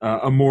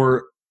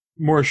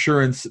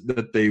assurance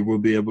that they will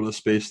be able to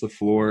space the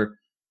floor.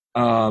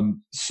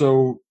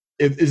 So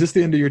is this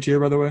the end of your tier,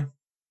 by the way?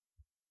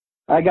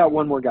 I got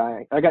one more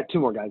guy. I got 2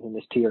 more guys in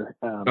this tier.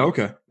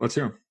 Okay. Let's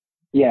hear him.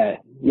 Yeah.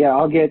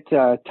 I'll get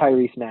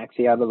Tyrese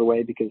Maxey out of the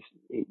way because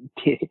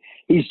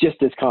he's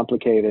just as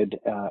complicated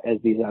as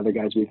these other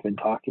guys we've been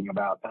talking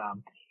about.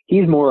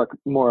 He's more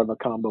of a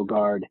combo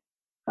guard.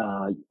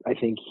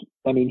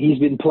 He's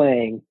been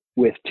playing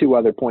with 2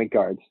 other point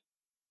guards.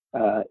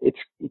 It's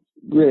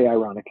really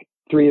ironic.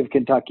 3 of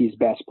Kentucky's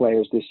best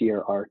players this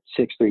year are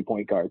 6'3"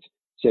 point guards.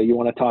 So you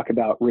want to talk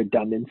about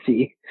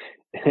redundancy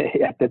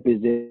at the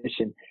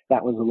position.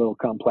 That was a little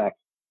complex.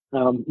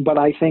 But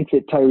I think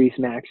that Tyrese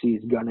Maxey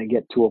is going to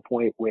get to a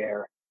point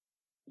where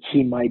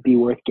he might be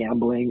worth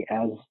gambling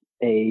as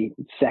a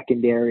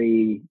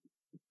secondary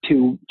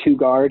two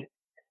guard.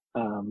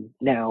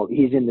 Now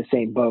he's in the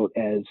same boat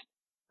as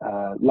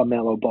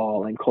LaMelo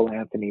Ball and Cole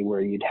Anthony,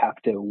 where you'd have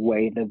to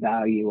weigh the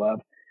value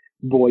of,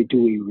 boy,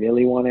 do we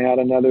really want to add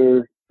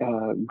another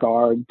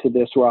guard to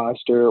this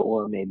roster,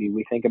 or maybe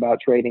we think about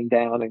trading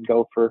down and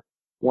go for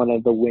one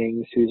of the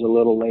wings who's a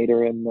little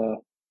later in the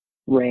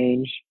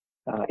range,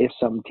 if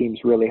some team's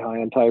really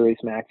high on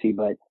Tyrese Maxey.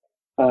 But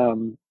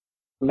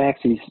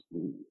Maxey's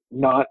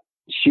not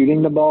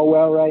shooting the ball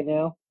well right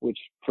now, which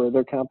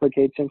further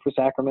complicates him for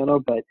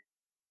Sacramento, but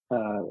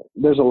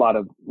there's a lot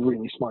of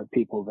really smart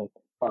people that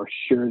are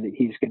sure that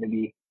he's going to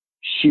be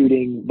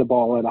shooting the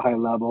ball at a high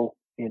level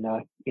in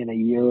a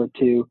year or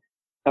two.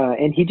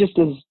 And he just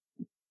does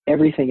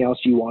everything else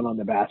you want on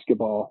the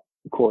basketball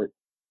court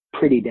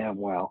pretty damn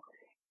well.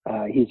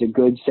 He's a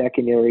good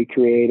secondary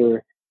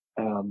creator.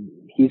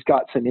 He's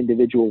got some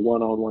individual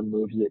one-on-one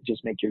moves that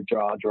just make your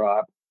jaw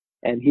drop.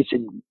 And he's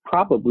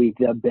probably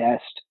the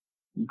best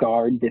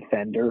guard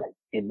defender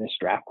in this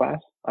draft class,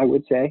 I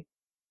would say.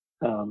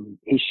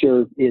 He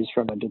sure is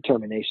from a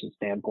determination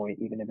standpoint,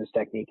 even if his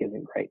technique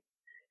isn't great.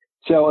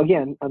 So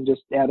again, I'm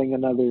just adding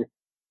another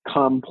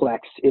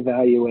complex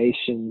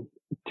evaluation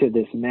to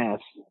this mess.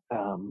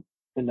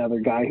 Another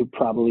guy who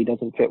probably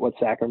doesn't fit what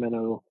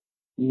Sacramento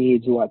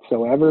needs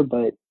whatsoever,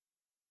 but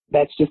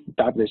that's just the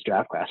top of this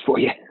draft class for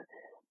you.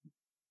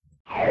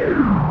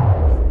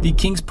 The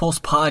King's Pulse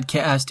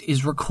podcast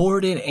is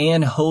recorded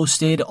and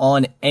hosted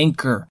on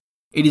Anchor.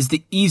 It is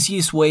the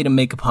easiest way to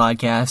make a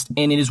podcast,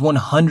 and it is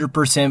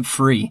 100%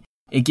 free.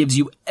 It gives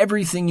you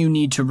everything you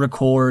need to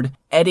record,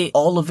 edit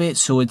all of it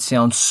so it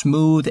sounds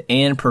smooth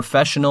and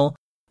professional,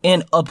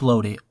 and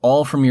upload it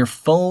all from your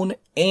phone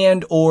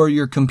and or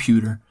your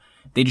computer.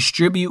 They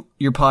distribute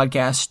your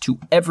podcast to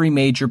every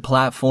major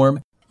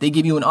platform. They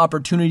give you an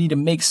opportunity to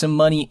make some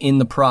money in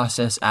the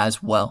process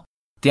as well.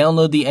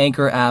 Download the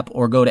Anchor app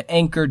or go to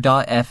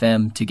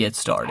anchor.fm to get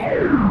started.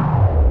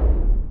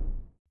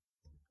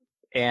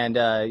 And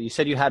you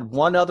said you had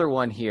one other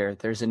one here.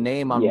 There's a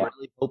name I'm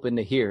really hoping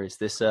to hear. Is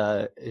this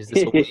a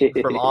wing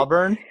from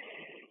Auburn?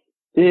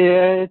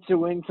 Yeah, it's a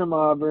wing from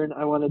Auburn.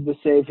 I wanted to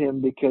save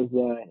him because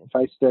if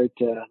I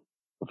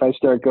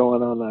start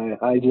going on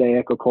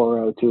Isaac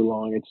Okoro too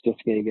long, it's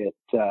just going to get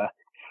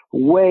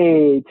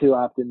way too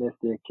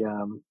optimistic.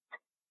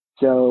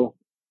 So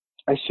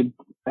I should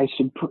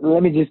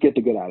let me just get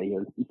the good out of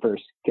here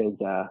first, because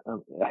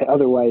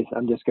otherwise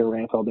I'm just going to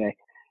rant all day.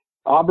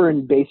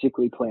 Auburn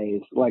basically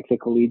plays like the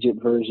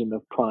collegiate version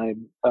of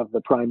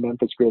the prime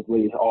Memphis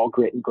Grizzlies, all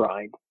grit and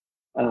grind.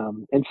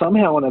 And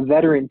somehow on a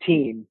veteran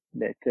team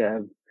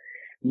that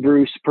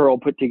Bruce Pearl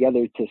put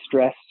together to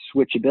stress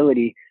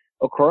switchability,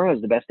 Okoro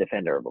is the best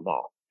defender of them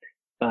all.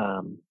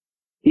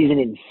 He's an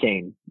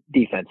insane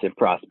defensive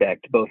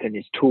prospect, both in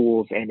his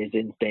tools and his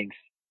instincts.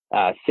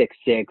 6'6",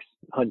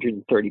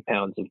 130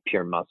 pounds of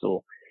pure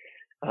muscle.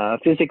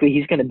 Physically,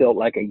 he's kind of built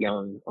like a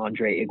young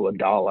Andre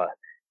Iguodala,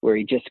 where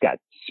he just got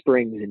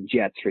springs and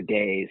jets for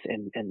days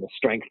and the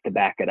strength to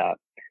back it up.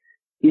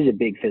 He's a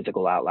big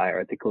physical outlier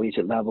at the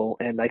collegiate level,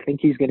 and I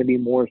think he's going to be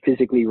more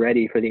physically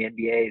ready for the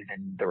NBA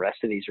than the rest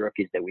of these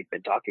rookies that we've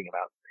been talking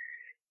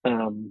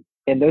about.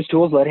 And those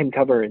tools let him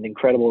cover an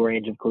incredible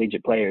range of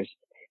collegiate players.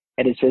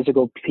 At his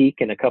physical peak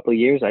in a couple of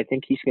years, I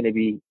think he's going to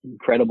be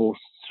incredible,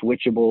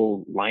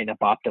 switchable, lineup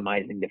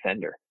optimizing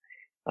defender.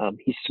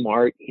 He's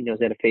smart. He knows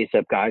how to face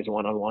up guys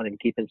one-on-one and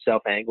keep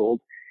himself angled.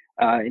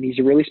 And he's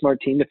a really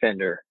smart team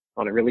defender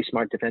on a really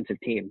smart defensive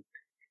team.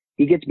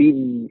 He gets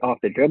beaten off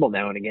the dribble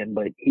now and again,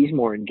 but he's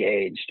more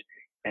engaged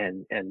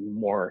and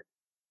more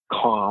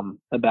calm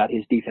about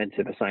his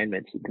defensive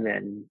assignments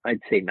than I'd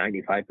say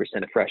 95%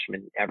 of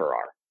freshmen ever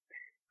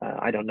are.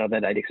 I don't know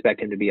that I'd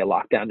expect him to be a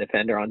lockdown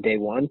defender on day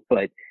one,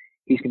 but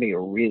he's going to be a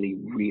really,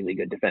 really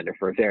good defender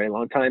for a very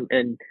long time.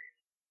 And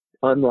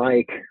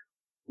unlike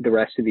the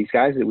rest of these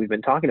guys that we've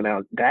been talking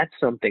about, that's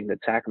something that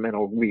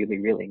Sacramento really,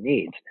 really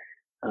needs.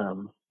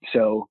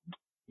 So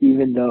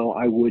even though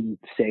I wouldn't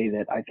say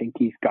that I think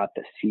he's got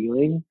the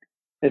ceiling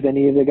of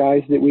any of the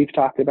guys that we've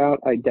talked about,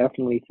 I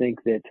definitely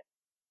think that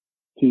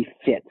he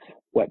fits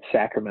what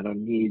Sacramento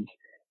needs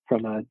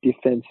from a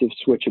defensive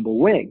switchable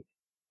wing.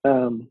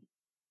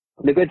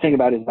 The good thing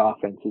about his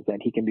offense is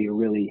that he can be a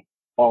really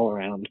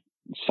all-around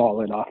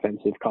solid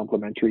offensive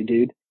complementary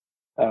dude.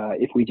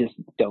 If we just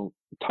don't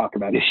talk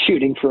about his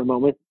shooting for a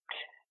moment,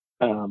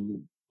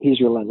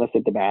 he's relentless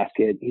at the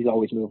basket. He's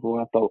always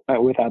moving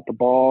without the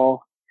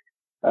ball.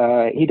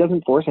 He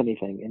doesn't force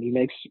anything, and he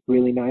makes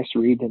really nice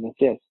reads and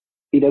assists.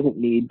 He doesn't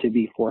need to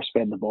be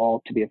force-fed the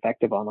ball to be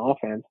effective on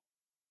offense.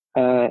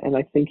 And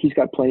I think he's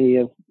got plenty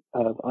of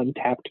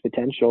untapped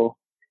potential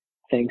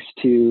thanks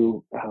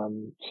to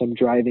some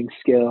driving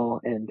skill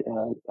and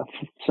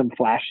some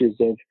flashes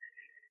of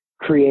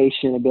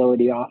creation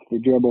ability off the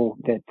dribble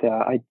that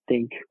I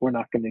think we're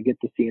not going to get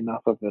to see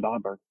enough of at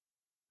Auburn.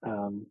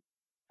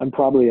 I'm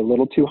probably a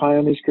little too high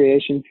on his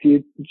creation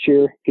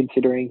future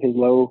considering his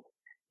low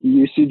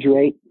usage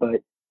rate,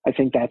 but I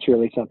think that's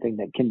really something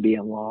that can be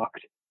unlocked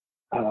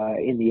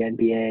in the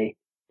NBA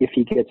if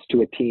he gets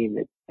to a team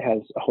that has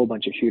a whole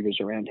bunch of shooters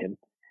around him.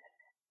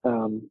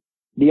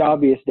 The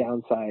obvious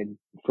downside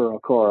for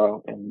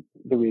Okoro, and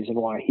the reason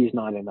why he's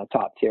not in the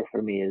top tier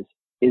for me is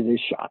his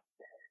shot.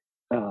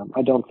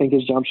 I don't think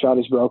his jump shot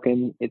is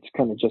broken. It's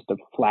kind of just a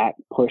flat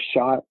push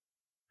shot.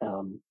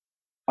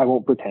 I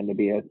won't pretend to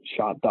be a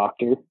shot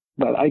doctor,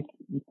 but I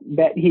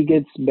bet he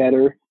gets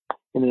better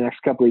in the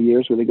next couple of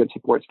years with a good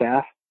support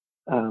staff.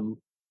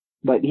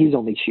 But he's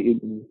only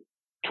shooting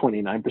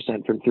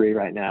 29% from three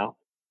right now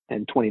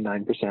and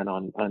 29%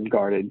 on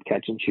unguarded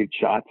catch and shoot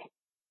shots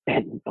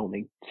and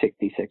only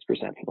 66%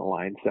 from the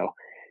line. So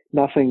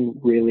nothing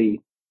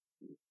really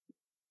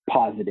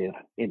positive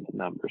in the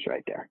numbers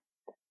right there.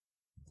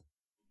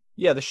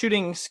 Yeah, the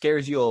shooting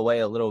scares you away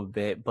a little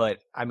bit, but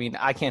I mean,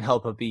 I can't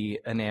help but be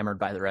enamored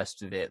by the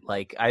rest of it.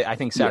 Like, I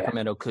think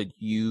Sacramento could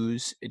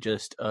use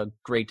just a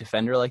great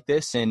defender like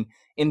this. And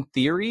in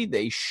theory,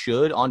 they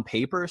should, on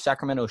paper,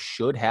 Sacramento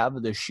should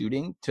have the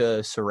shooting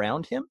to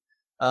surround him,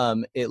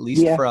 at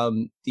least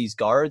from these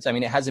guards. I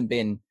mean, it hasn't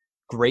been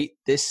great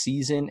this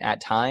season at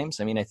times.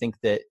 I mean, I think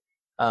that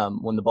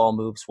when the ball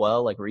moves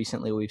well, like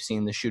recently we've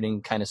seen the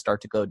shooting kind of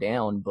start to go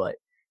down, but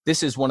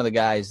this is one of the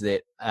guys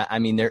that, I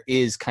mean, there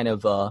is kind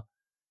of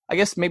I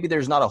guess maybe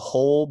there's not a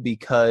hole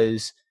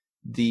because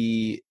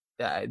the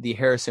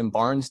Harrison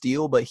Barnes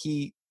deal, but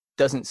he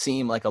doesn't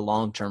seem like a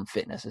long-term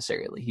fit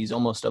necessarily. He's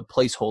almost a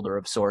placeholder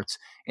of sorts.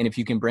 And if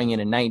you can bring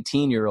in a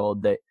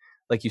 19-year-old that,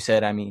 like you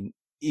said, I mean,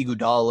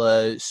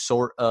 Iguodala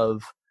sort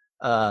of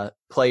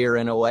player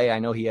in a way. I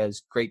know he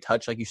has great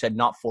touch, like you said,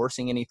 not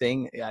forcing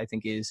anything, I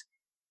think is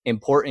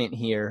important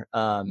here.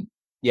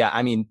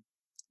 I mean,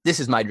 this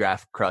is my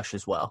draft crush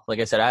as well. Like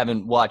I said, I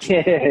haven't watched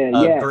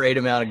a great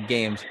amount of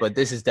games, but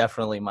this is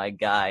definitely my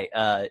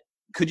guy.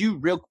 Could you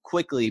real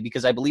quickly,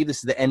 because I believe this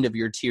is the end of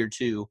your tier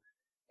 2,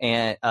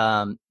 and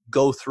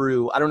go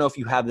through, I don't know if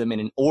you have them in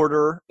an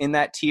order in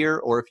that tier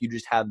or if you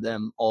just have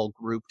them all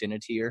grouped in a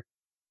tier.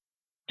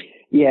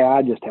 Yeah,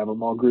 I just have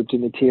them all grouped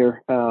in a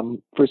tier.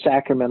 For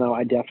Sacramento,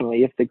 I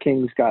definitely, if the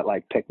Kings got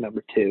like pick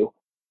number 2,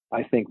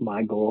 I think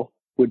my goal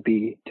would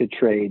be to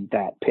trade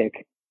that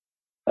pick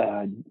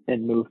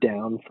and move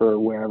down for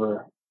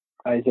wherever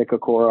Isaac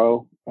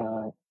Okoro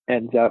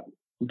ends up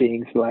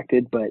being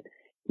selected. But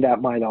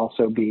that might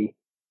also be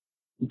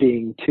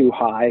being too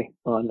high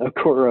on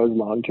Okoro's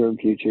long-term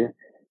future.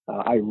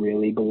 I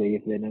really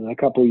believe that in a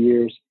couple of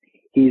years,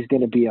 he's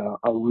going to be a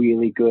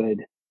really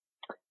good,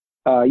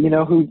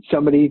 who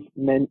somebody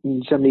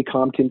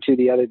comped him to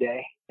the other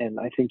day, and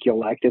I think you'll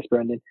like this,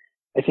 Brendan.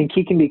 I think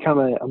he can become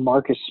a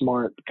Marcus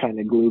Smart kind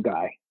of glue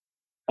guy.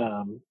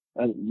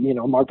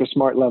 Marcus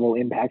Smart level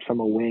impact from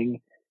a wing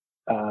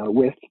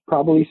with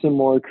probably some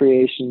more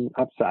creation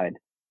upside.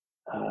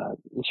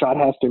 The shot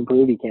has to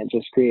improve. He can't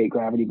just create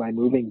gravity by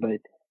moving, but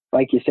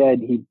like you said,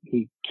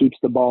 he keeps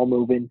the ball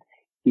moving.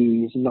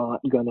 He's not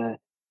going to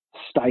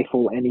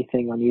stifle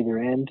anything on either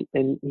end.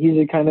 And he's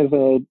a kind of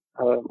a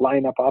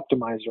lineup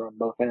optimizer on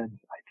both ends.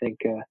 I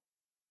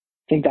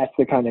think that's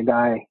the kind of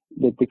guy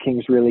that the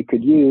Kings really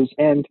could use.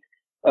 And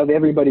of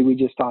everybody we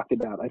just talked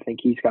about, I think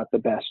he's got the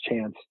best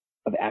chance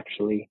of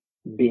actually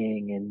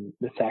being in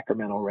the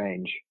Sacramento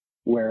range,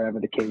 wherever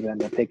the Kings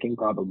end up picking,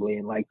 probably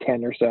in like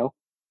 10 or so.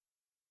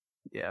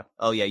 Yeah.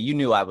 Oh yeah. You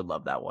knew I would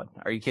love that one.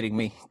 Are you kidding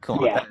me? Come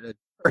on. Yeah.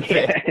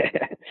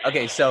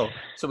 Okay. So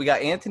we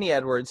got Anthony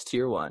Edwards,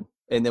 tier 1,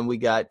 and then we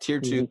got tier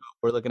 2. Mm-hmm.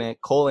 We're looking at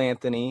Cole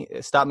Anthony.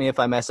 Stop me if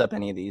I mess up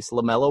any of these.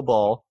 LaMelo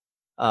Ball,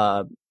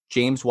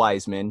 James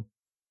Wiseman.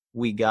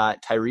 We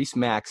got Tyrese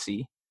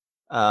Maxey,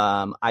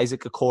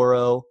 Isaac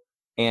Okoro,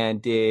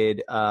 and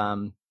did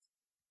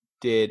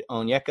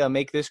Onyeka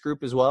make this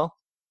group as well?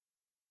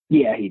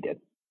 Yeah, he did.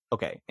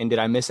 Okay. And did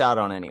I miss out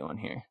on anyone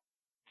here?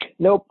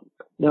 Nope.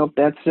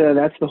 That's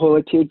the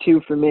whole tier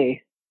 2 for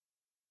me.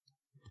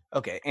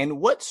 Okay. And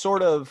what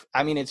sort of,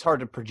 I mean, it's hard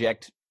to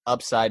project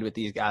upside with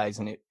these guys,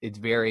 and it's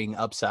varying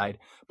upside,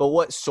 but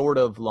what sort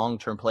of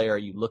long-term player are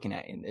you looking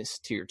at in this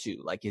tier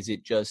 2? Like, is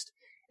it just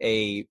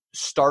a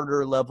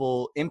starter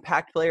level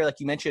impact player?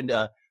 Like you mentioned,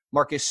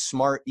 Marcus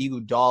Smart,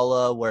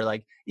 Iguodala, where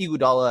like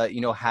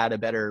Iguodala, had a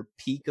better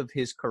peak of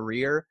his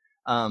career.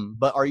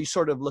 But are you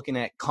sort of looking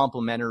at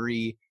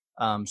complementary,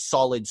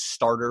 solid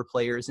starter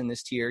players in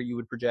this tier you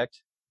would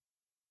project?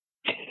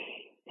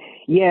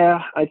 Yeah,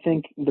 I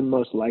think the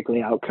most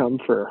likely outcome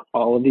for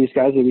all of these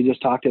guys that we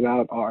just talked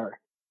about are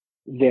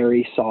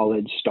very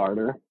solid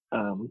starter.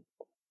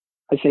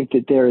 I think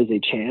that there is a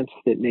chance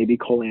that maybe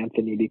Cole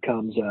Anthony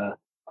becomes a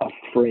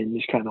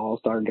fringe kind of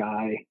all-star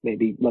guy,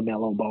 maybe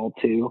LaMelo Ball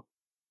too.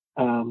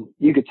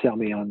 You could sell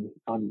me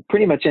on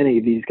pretty much any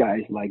of these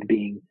guys like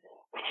being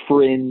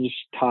fringe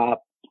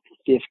top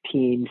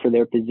 15 for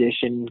their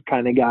position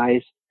kind of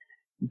guys.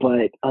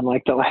 But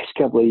unlike the last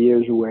couple of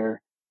years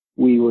where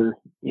we were,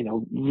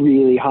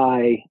 really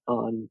high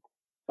on,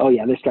 oh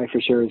yeah, this guy for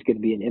sure is going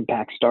to be an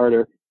impact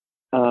starter.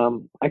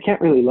 I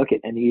can't really look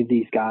at any of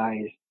these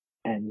guys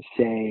and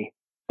say,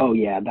 oh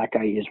yeah, that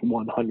guy is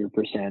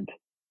 100%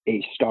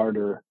 a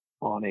starter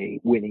on a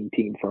winning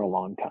team for a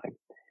long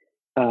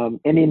time.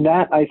 And in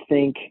that, I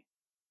think,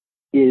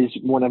 is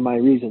one of my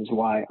reasons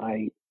why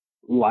I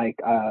like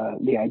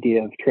the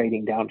idea of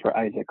trading down for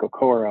Isaac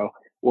Okoro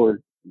or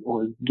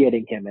or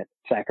getting him at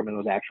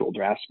Sacramento's actual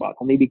draft spot,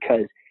 only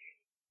because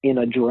in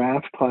a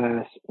draft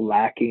class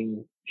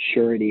lacking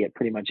surety at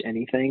pretty much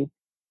anything,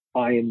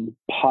 I am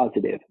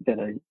positive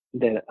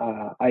that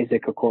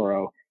Isaac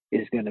Okoro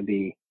is going to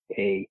be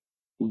a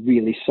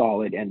really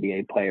solid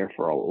NBA player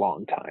for a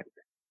long time.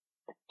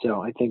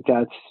 So I think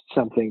that's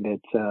something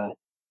that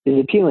is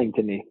appealing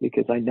to me,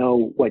 because I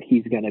know what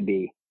he's going to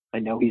be. I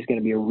know he's going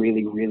to be a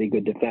really, really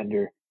good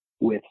defender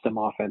with some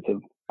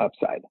offensive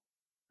upside.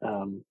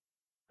 I'm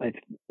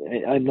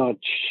not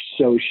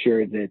so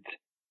sure that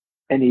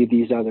any of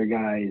these other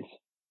guys.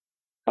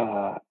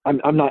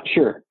 I'm not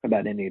sure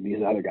about any of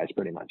these other guys,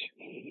 pretty much.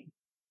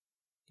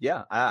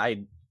 Yeah,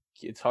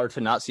 it's hard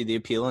to not see the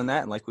appeal in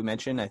that. And like we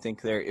mentioned, I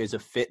think there is a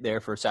fit there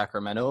for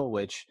Sacramento,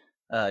 which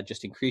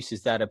just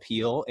increases that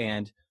appeal.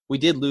 And we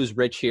did lose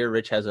Rich here.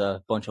 Rich has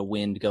a bunch of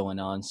wind going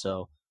on,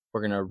 so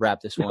we're going to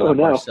wrap this one up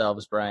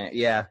ourselves, Brian.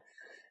 Yeah.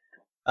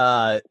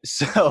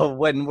 So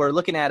when we're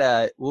looking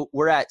at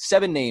we're at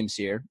 7 names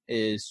here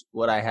is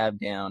what I have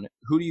down.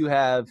 Who do you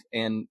have?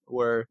 And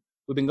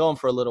we've been going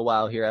for a little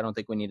while here. I don't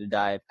think we need to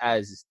dive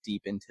as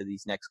deep into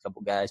these next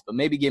couple guys, but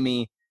maybe give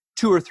me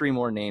 2 or 3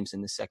 more names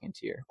in the second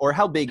tier. Or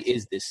how big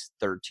is this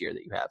third tier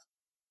that you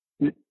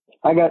have?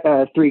 I got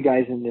 3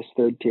 guys in this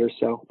third tier,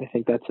 so I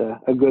think that's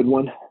a good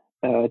one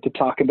to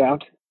talk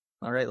about.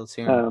 All right, let's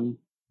hear it.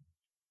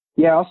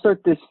 Yeah, I'll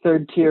start this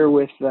third tier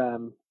with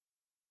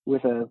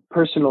a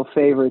personal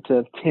favorite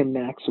of Tim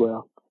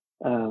Maxwell,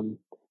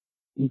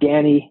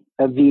 Danny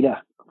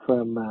Avdija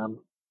from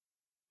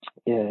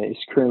is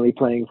currently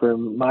playing for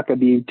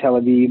Maccabi Tel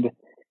Aviv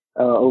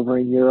over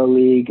in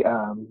EuroLeague.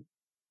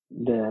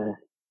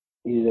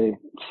 He's a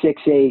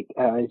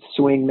 6'8"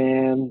 swing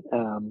man.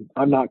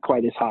 I'm not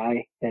quite as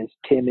high as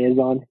Tim is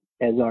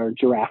as our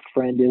giraffe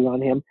friend is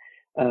on him.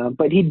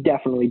 But he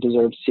definitely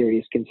deserves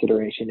serious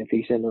consideration if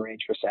he's in the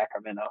range for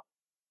Sacramento.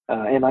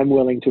 And I'm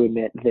willing to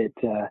admit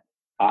that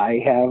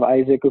I have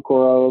Isaac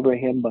Okoro over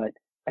him, but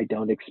I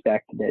don't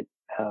expect that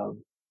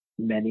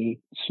many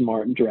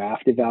smart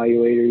draft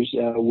evaluators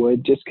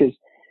would, just because,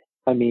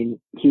 I mean,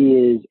 he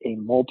is a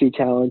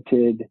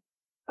multi-talented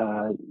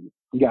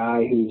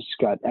guy who's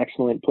got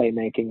excellent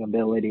playmaking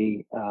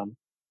ability.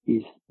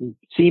 He's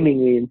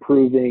seemingly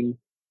improving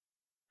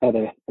at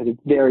a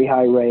very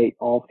high rate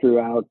all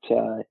throughout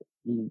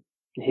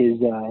his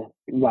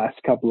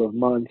last couple of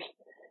months.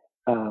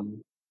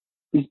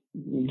 He's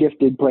a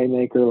gifted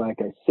playmaker, like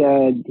I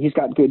said. He's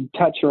got good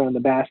touch around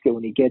the basket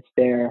when he gets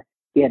there.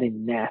 He had a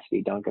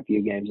nasty dunk a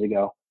few games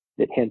ago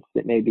that hints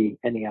that maybe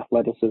any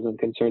athleticism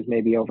concerns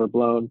may be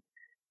overblown.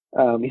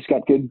 He's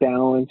got good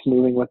balance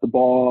moving with the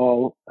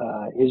ball.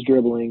 His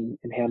dribbling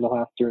and handle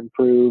has to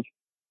improve.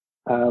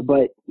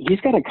 But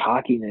he's got a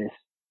cockiness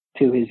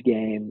to his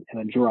game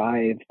and a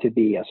drive to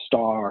be a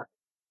star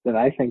that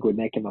I think would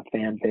make him a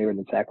fan favorite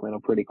in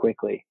Sacramento pretty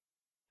quickly.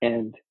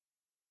 And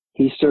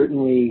he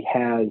certainly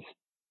has,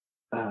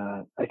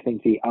 I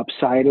think, the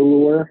upside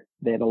allure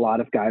that a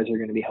lot of guys are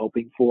going to be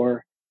hoping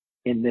for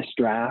in this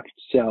draft.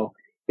 So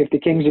if the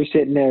Kings are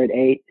sitting there at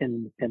 8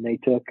 and they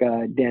took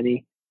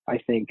Denny, I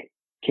think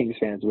Kings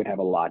fans would have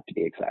a lot to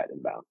be excited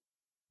about.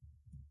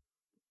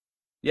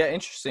 Yeah,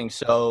 interesting.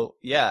 So,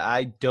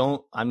 yeah,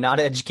 I'm not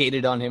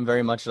educated on him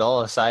very much at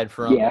all, aside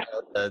from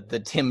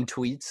the Tim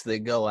tweets that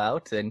go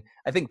out. And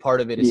I think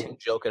part of it is him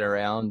joking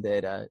around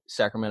that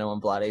Sacramento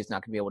and Vlade is not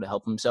going to be able to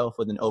help himself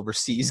with an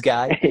overseas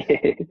guy.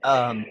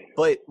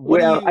 But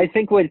I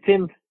think what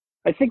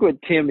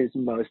Tim is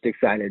most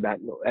excited about,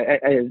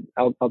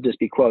 I'll just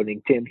be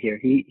quoting Tim here.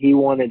 He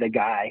wanted a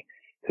guy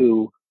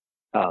who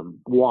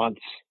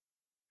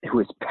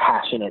is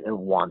passionate and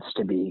wants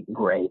to be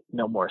great.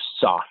 No more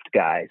soft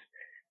guys.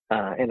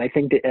 And I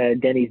think that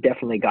Denny's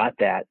definitely got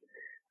that.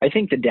 I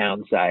think the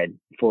downside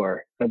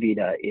for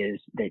Avdija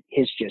is that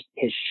his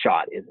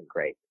shot isn't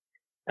great.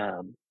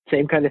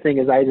 Same kind of thing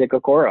as Isaac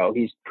Okoro.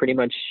 He's pretty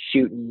much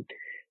shooting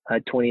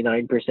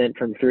 29%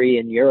 from 3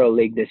 in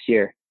EuroLeague this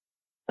year.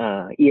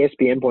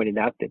 ESPN pointed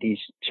out that he's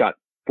shot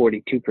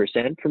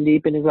 42% from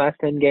deep in his last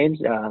 10 games.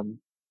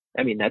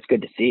 I mean, that's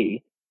good to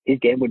see. His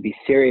game would be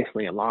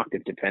seriously unlocked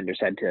if defenders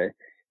had to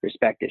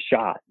respect his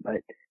shot.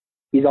 But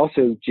he's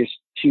also just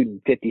shooting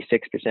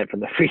 56% from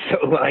the free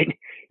throw line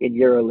in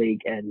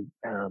EuroLeague. And,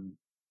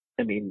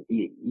 I mean,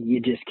 you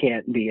just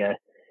can't be a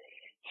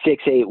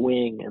 6'8"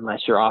 wing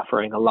unless you're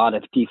offering a lot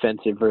of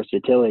defensive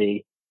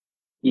versatility.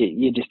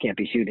 You just can't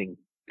be shooting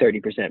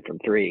 30% from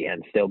 3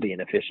 and still be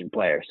an efficient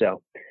player.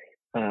 So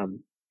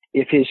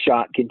if his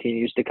shot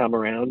continues to come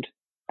around,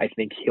 I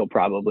think he'll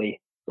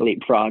probably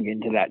leapfrog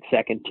into that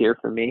second tier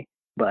for me.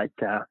 But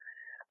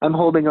I'm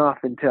holding off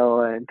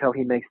until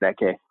he makes that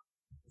case.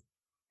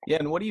 Yeah,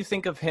 and what do you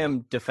think of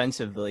him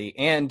defensively?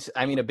 And,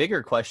 I mean, a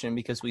bigger question,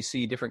 because we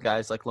see different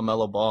guys like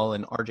LaMelo Ball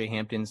and RJ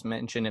Hampton's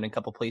mentioned in a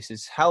couple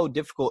places. How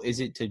difficult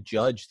is it to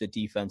judge the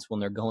defense when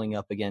they're going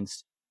up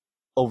against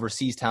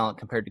overseas talent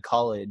compared to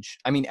college?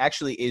 I mean,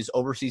 actually, is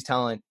overseas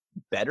talent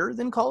better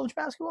than college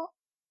basketball?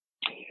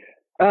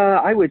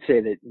 I would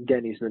say that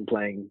Denny's been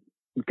playing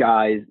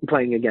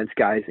against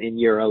guys in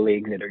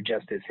EuroLeague that are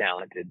just as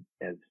talented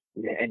as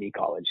any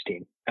college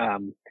team.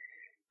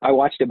 I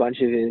watched a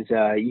bunch of his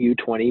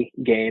U20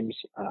 games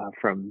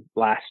from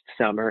last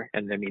summer,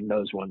 and I mean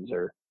those ones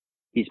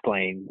he's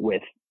playing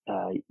with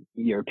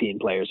European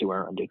players who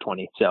are under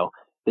 20, so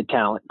the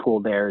talent pool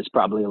there is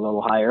probably a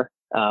little higher.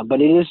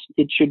 But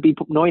it should be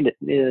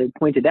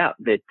pointed out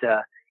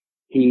that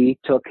he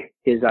took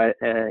his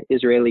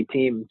Israeli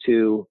team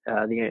to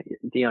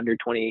the under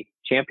 20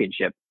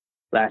 championship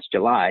last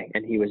July,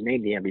 and he was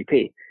named the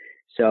MVP.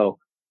 So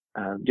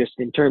just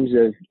in terms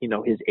of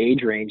his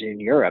age range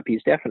in Europe,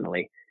 he's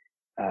definitely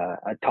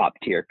a top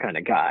tier kind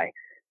of guy.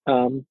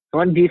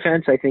 On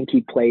defense, I think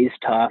he plays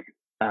tough.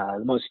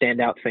 The most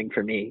standout thing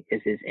for me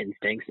is his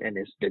instincts and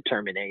his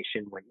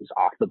determination when he's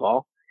off the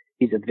ball.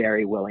 He's a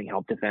very willing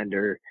help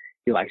defender.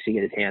 He likes to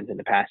get his hands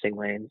into passing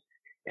lanes.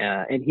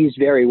 And he's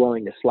very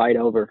willing to slide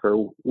over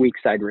for weak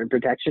side rim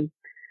protection.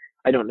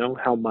 I don't know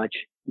how much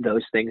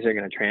those things are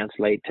going to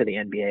translate to the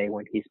NBA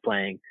when he's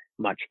playing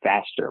much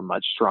faster,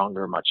 much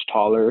stronger, much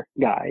taller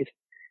guys.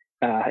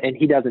 And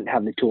he doesn't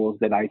have the tools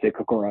that Isaac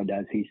Okoro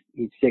does.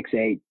 He's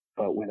 6'8",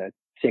 but with a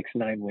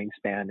 6'9"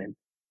 wingspan,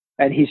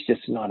 and he's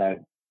just not a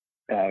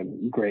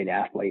great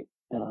athlete.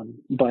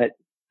 But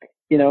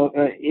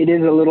it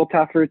is a little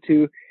tougher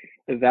to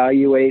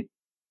evaluate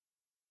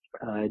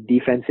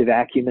defensive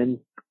acumen.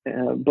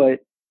 But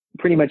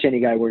pretty much any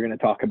guy we're going to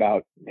talk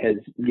about has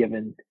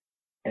given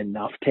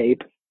enough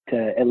tape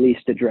to at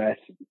least address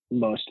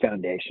most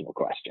foundational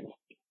questions.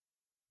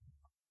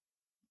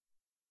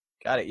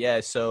 Got it. Yeah.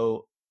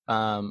 So,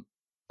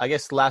 I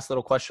guess last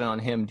little question on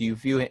him. Do you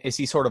view him, is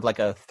he sort of like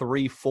a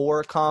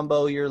 3-4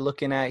 combo you're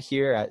looking at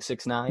here at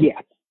 6'9"? Yeah.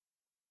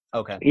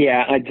 Okay.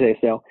 Yeah, I'd say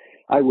so.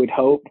 I would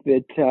hope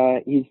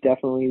that he's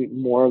definitely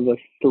more of a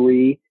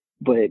 3,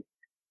 but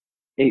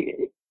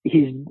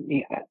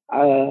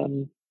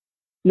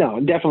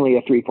definitely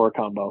a 3-4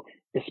 combo,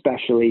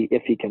 especially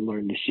if he can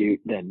learn to shoot,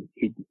 then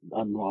he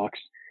unlocks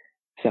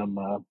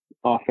some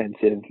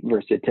offensive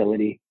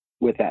versatility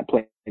with that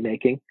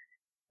playmaking.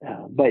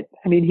 But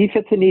I mean, he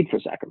fits the need for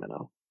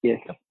Sacramento. If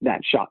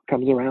that shot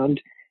comes around,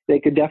 they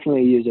could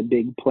definitely use a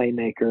big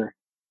playmaker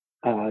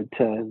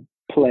to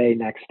play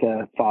next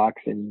to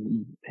Fox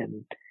and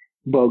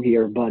Bogey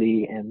or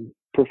Buddy, and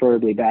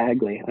preferably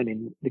Bagley. I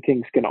mean, the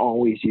Kings can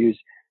always use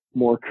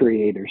more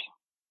creators.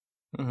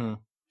 Mm-hmm.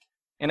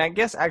 And I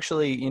guess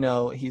actually,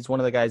 he's one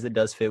of the guys that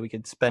does fit. We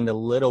could spend a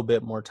little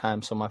bit more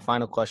time. So my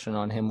final question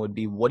on him would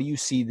be, what do you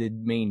see the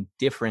main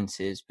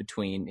differences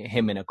between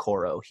him and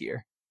Okoro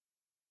here?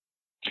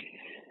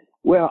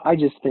 Well, I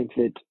just think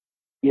that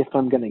if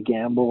I'm going to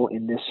gamble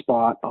in this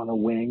spot on a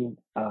wing,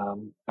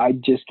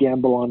 I'd just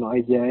gamble on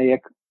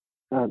Isaac,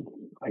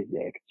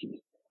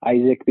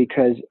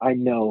 because I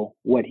know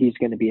what he's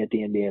going to be at the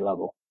NBA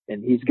level,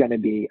 and he's going to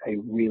be a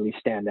really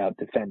standout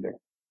defender.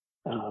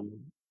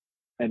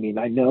 I mean,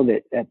 I know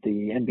that at the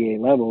NBA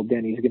level,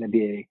 Denny's going to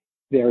be a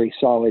very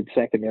solid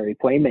secondary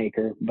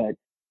playmaker, but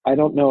I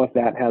don't know if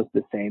that has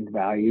the same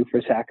value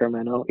for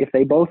Sacramento. If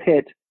they both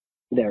hit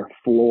their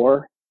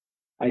floor,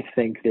 I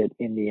think that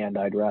in the end,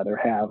 I'd rather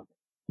have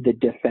the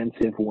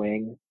defensive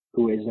wing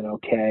who is an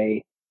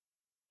okay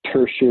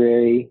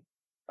tertiary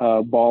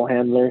ball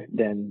handler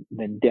than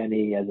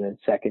Denny as a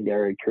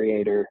secondary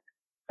creator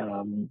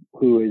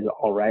who is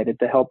all right at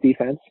the help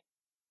defense.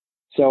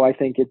 So I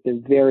think at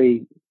the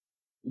very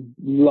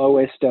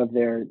lowest of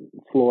their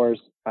floors,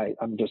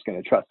 I'm just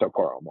going to trust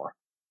Okoro more.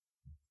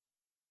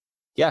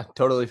 Yeah,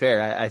 totally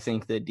fair. I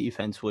think the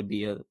defense would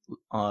be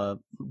a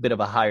bit of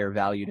a higher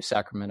value to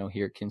Sacramento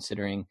here,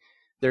 considering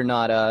they're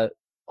not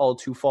all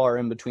too far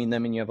in between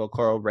them, and you have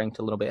Okoro ranked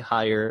a little bit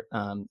higher,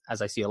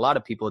 as I see a lot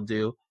of people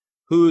do.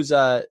 Who's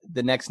the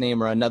next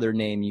name or another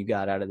name you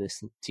got out of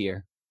this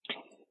tier?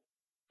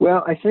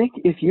 Well, I think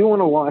if you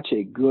want to watch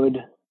a good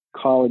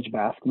college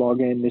basketball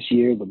game this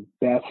year, the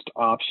best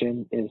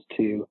option is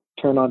to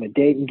turn on a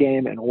Dayton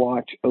game and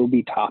watch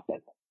Obi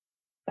Toppin.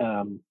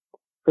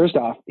 First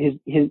off,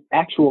 his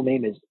actual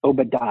name is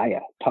Obadiah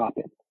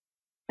Toppin.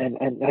 And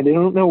I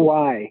don't know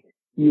why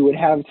you would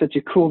have such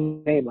a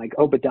cool name like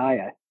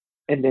Obadiah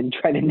and then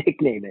try to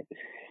nickname it.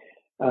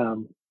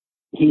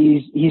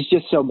 He's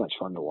just so much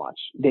fun to watch.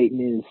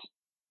 Dayton is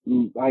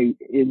a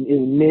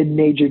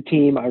mid-major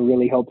team. I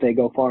really hope they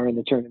go far in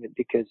the tournament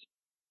because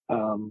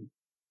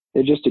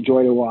they're just a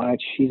joy to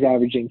watch. He's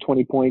averaging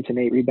 20 points and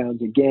 8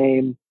 rebounds a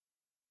game.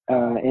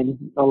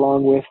 And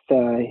along with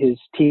his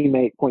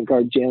teammate, point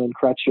guard Jalen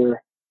Crutcher,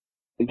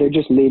 they're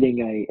just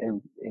leading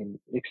an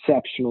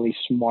exceptionally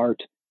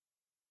smart,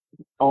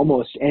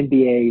 almost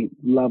NBA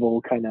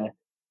level kind of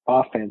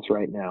offense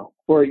right now.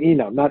 Or,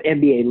 not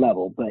NBA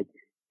level, but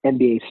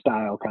NBA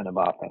style kind of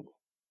offense.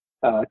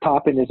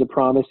 Toppin is a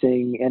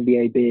promising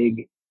NBA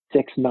big,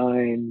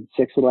 6'9",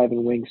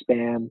 6'11"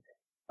 wingspan.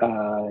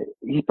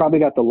 He's probably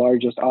got the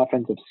largest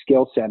offensive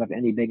skill set of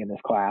any big in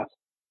this class.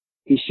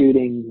 He's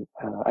shooting,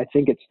 I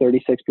think it's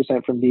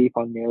 36% from deep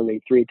on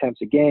nearly 3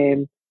 attempts a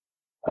game.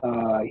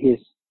 His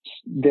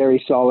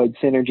very solid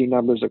synergy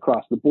numbers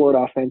across the board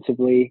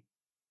offensively.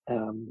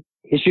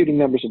 His shooting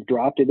numbers have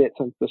dropped a bit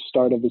since the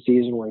start of the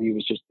season where he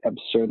was just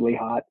absurdly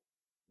hot.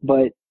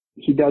 But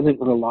he doesn't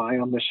rely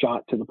on the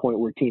shot to the point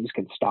where teams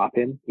can stop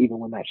him, even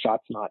when that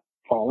shot's not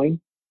falling.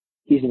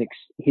 He's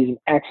an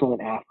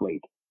excellent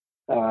athlete.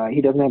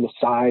 He doesn't have the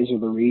size or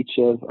the reach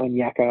of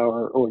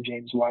Onyeka or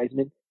James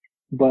Wiseman,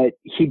 but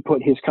he'd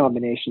put his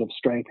combination of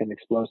strength and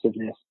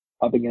explosiveness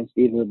up against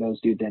either of those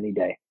dudes any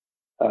day.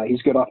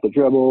 He's good off the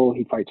dribble.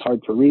 He fights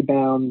hard for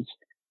rebounds,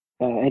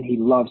 and he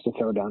loves to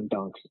throw down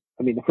dunks.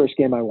 I mean, the first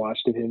game I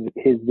watched of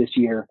his this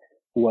year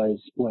was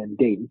when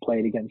Dayton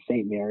played against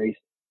St. Mary's,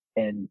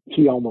 and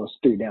he almost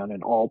threw down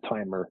an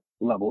all-timer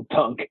level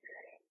dunk.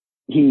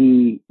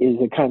 He is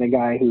the kind of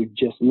guy who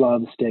just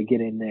loves to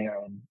get in there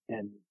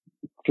and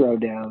throw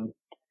down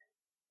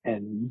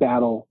and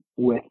battle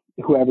with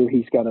whoever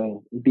he's got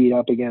to beat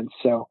up against.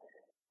 So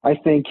I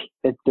think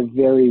at the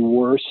very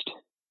worst,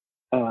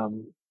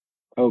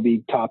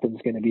 Obi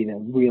Toppin's going to be a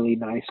really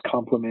nice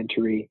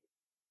complementary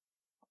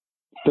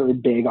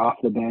third big off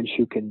the bench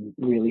who can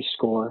really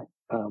score.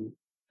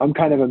 I'm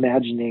kind of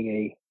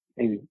imagining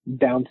a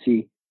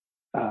bouncy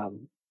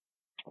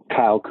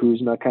Kyle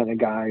Kuzma kind of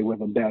guy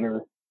with a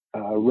better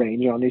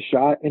range on his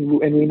shot, and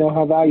we know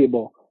how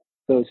valuable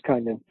those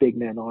kind of big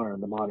men are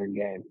in the modern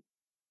game.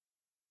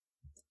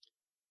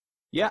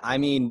 Yeah, I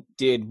mean,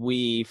 did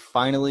we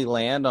finally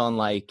land on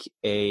like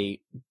a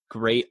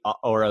great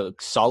or a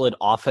solid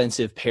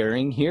offensive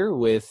pairing here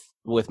with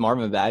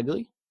Marvin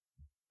Bagley?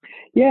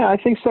 Yeah, I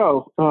think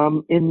so.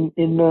 In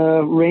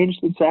the range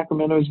that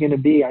Sacramento is going to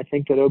be, I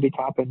think that Obi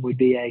Toppin would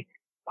be a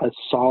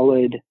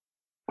solid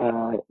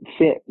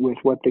fit with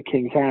what the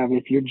Kings have.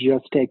 If you're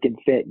just taking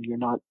fit and you're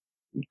not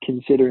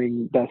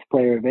considering best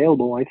player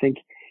available, I think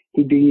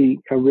he'd be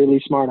a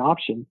really smart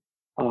option.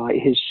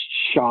 His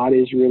shot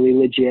is really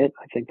legit.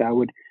 I think that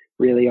would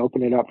really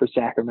open it up for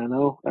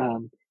Sacramento.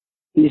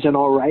 He's an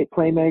all right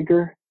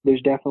playmaker.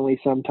 There's definitely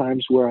some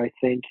times where I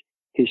think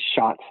his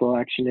shot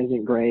selection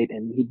isn't great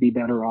and he'd be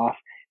better off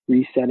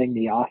resetting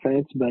the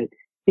offense, but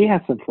he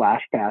has some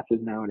flash passes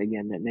now and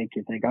again that make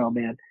you think, oh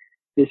man,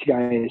 this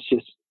guy is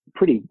just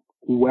pretty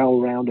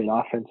well-rounded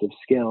offensive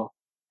skill.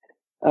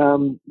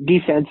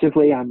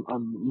 Defensively, I'm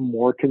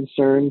more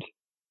concerned.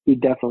 He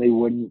definitely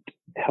wouldn't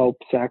help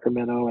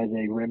Sacramento as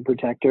a rim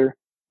protector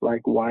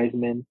like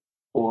Wiseman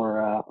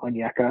or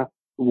Onyeka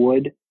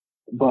would.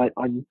 But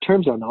in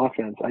terms on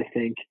offense, I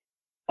think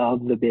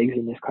of the bigs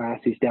in this class,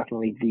 he's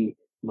definitely the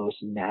most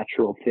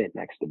natural fit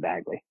next to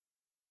Bagley.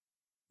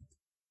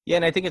 Yeah,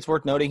 and I think it's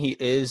worth noting he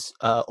is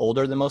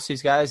older than most of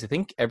these guys. I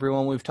think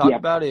everyone we've talked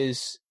about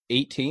is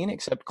 18,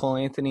 except Cole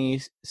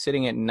Anthony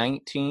sitting at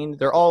 19.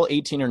 They're all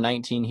 18 or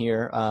 19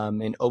 here,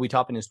 and Obi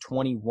Toppin is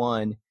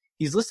 21.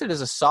 He's listed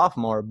as a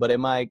sophomore, but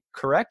am I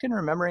correct in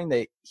remembering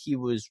that he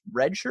was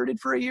redshirted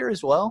for a year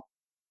as well?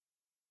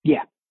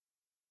 Yeah.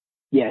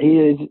 Yeah, he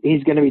is.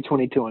 He's going to be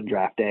 22 on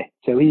draft day.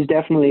 So he's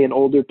definitely an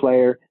older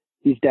player.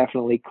 He's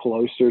definitely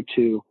closer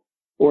to,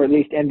 or at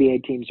least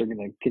NBA teams are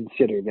going to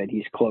consider that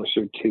he's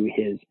closer to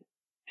his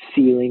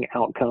ceiling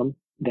outcome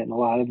than a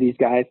lot of these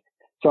guys.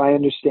 So I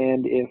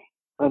understand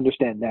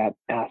that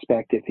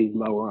aspect if he's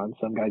lower on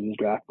some guys'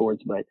 draft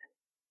boards, but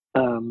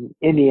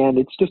in the end,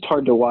 it's just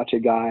hard to watch a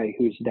guy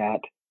who's that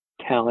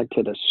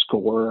talented a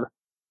scorer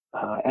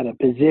at a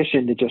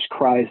position that just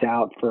cries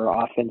out for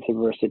offensive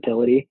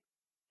versatility.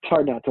 It's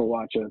hard not to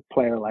watch a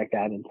player like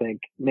that and think,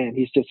 man,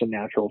 he's just a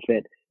natural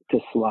fit to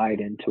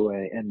slide into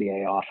an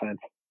NBA offense.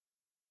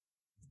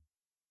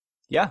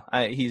 Yeah,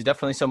 he's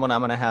definitely someone I'm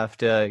going to have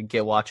to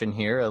get watching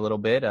here a little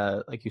bit.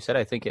 Like you said,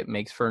 I think it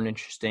makes for an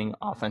interesting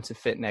offensive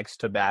fit next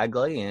to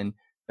Bagley, and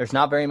there's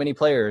not very many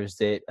players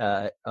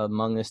that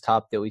among this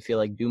top that we feel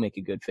like do make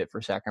a good fit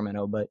for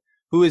Sacramento. But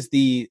who is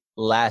the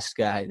last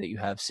guy that you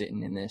have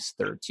sitting in this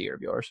third tier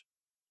of yours?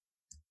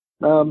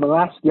 The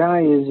last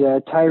guy is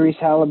Tyrese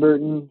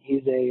Halliburton.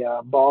 He's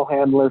a ball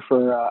handler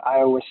for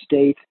Iowa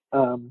State.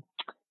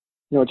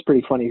 It's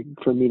pretty funny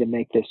for me to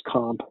make this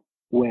comp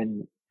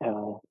when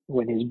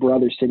his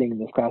brother's sitting in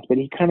this class, but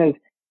he kind of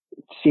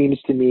seems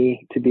to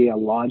me to be a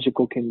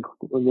logical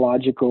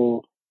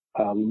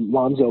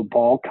Lonzo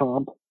Ball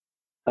comp,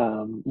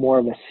 more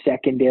of a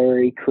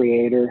secondary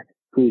creator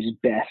whose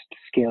best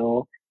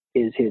skill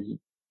is his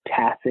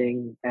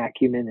passing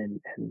acumen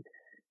and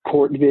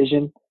court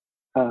vision.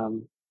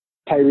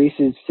 Tyrese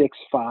is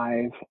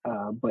 6'5",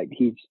 but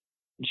he's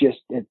just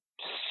a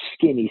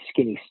skinny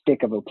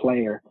stick of a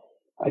player.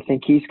 I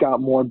think he's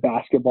got more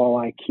basketball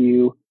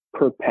IQ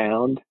per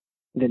pound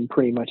than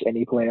pretty much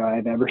any player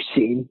I've ever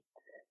seen.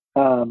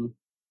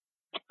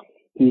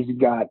 He's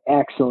got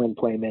excellent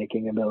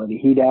playmaking ability.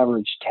 He'd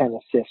average 10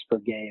 assists per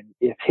game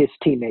if his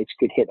teammates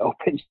could hit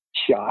open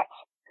shots.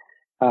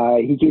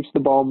 He keeps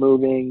the ball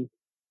moving.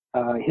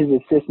 His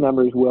assist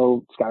numbers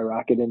will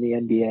skyrocket in the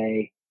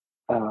NBA.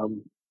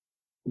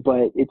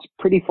 But it's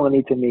pretty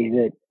funny to me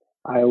that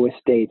Iowa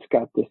State's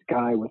got this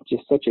guy with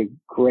just such a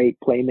great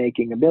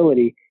playmaking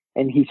ability,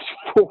 and he's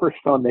fourth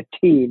on the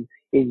team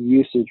in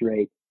usage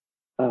rate.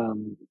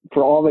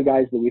 For all the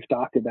guys that we've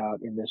talked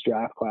about in this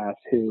draft class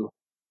who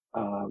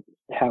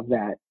have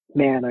that,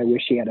 man, I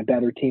wish he had a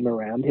better team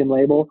around him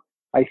label,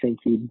 I think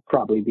he'd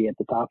probably be at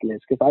the top of this,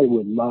 because I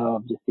would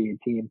love to see a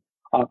team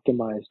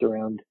optimized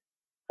around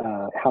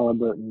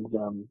Halliburton's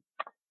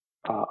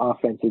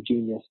offensive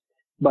genius.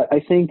 But I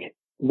think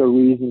the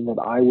reason that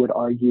I would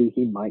argue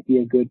he might be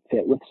a good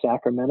fit with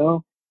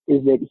Sacramento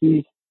is that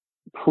he's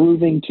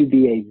proving to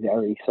be a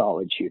very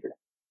solid shooter.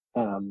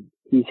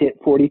 He's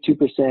hit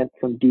 42%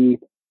 from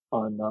deep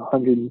on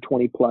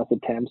 120 plus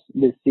attempts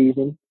this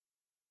season.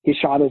 His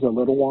shot is a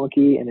little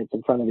wonky and it's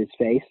in front of his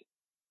face,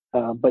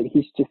 but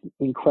he's just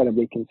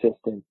incredibly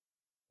consistent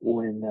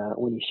when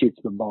he shoots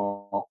the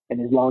ball, and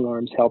his long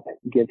arms help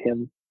give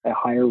him a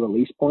higher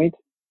release point.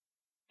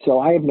 So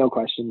I have no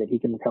question that he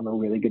can become a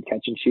really good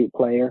catch and shoot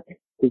player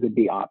who could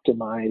be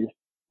optimized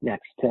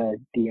next to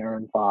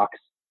De'Aaron Fox,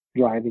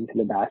 driving to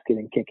the basket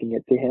and kicking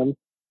it to him.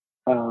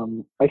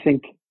 I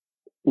think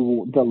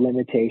the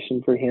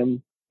limitation for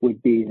him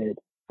would be that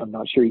I'm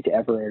not sure he's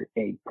ever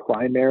a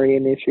primary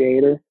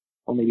initiator,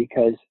 only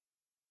because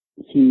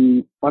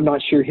I'm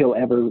not sure he'll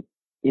ever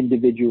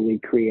individually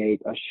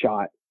create a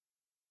shot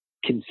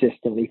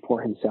consistently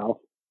for himself.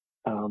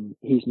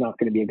 He's not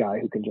going to be a guy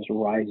who can just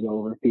rise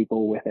over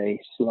people with a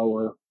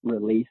slower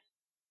release.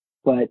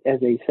 But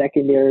as a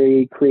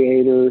secondary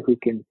creator who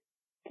can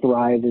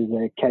thrive as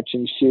a catch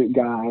and shoot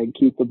guy,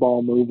 keep the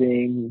ball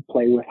moving,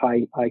 play with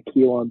high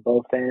IQ on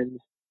both ends,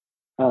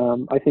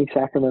 I think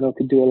Sacramento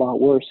could do a lot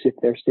worse if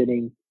they're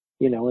sitting,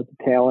 at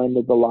the tail end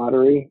of the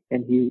lottery,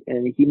 and he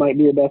might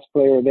be the best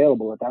player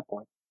available at that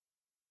point.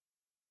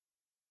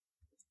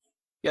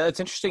 Yeah,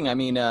 that's interesting. I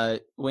mean,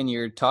 when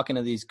you're talking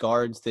to these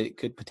guards that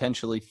could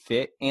potentially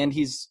fit, and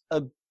he's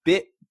a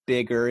bit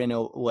bigger in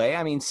a way.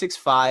 I mean,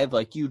 6'5",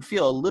 like you'd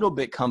feel a little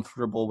bit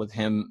comfortable with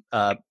him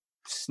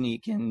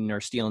sneaking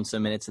or stealing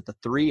some minutes at the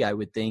 3, I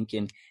would think,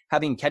 and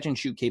having catch and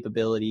shoot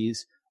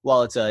capabilities.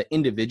 While it's an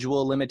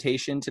individual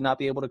limitation to not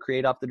be able to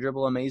create off the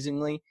dribble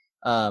amazingly,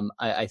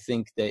 I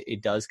think that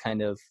it does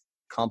kind of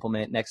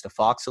complement next to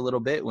Fox a little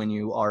bit when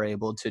you are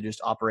able to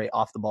just operate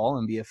off the ball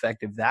and be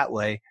effective that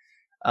way.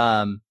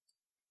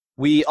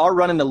 We are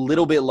running a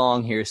little bit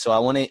long here, so I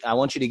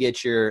want you to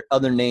get your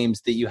other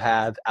names that you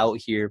have out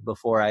here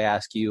before I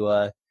ask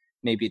you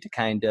maybe to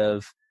kind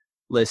of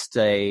list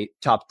a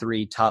top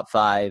 3, top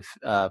 5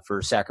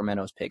 for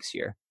Sacramento's picks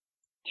here.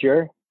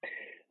 Sure.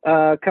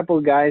 A couple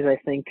of guys I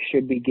think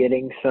should be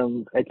getting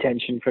some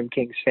attention from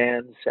Kings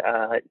fans.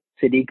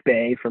 Saddiq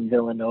Bey from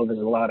Villanova is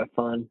a lot of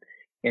fun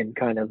in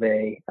kind of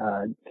a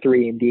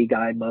 3-and-D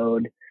guy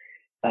mode.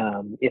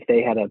 If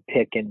they had a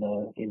pick in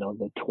the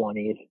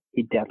 20s,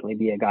 he'd definitely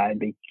be a guy I'd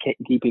be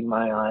keeping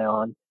my eye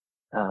on.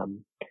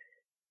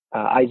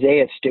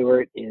 Isaiah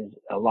Stewart is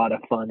a lot of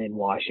fun in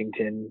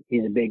Washington.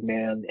 He's a big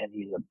man, and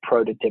he's a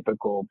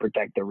prototypical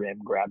protect the rim,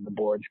 grab the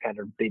boards kind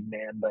of big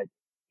man, but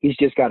he's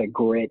just got a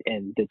grit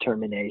and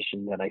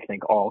determination that I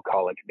think all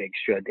college bigs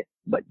should,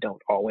 but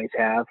don't always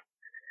have.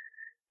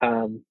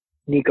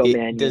 Nico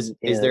Mannion.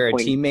 Is there a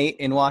teammate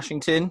in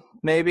Washington,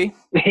 maybe?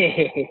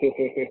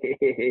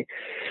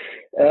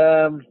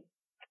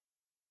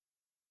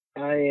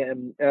 I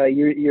am.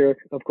 You're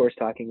of course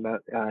talking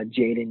about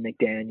Jaden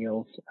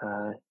McDaniels,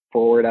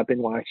 forward up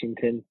in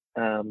Washington.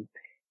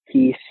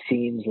 He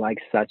seems like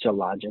such a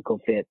logical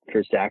fit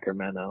for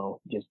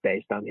Sacramento just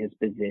based on his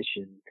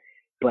position,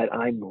 but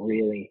I'm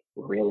really,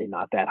 really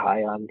not that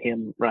high on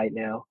him right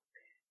now.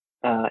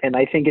 And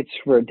I think it's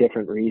for a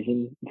different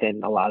reason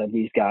than a lot of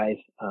these guys.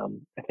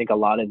 I think a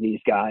lot of these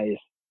guys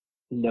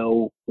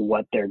know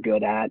what they're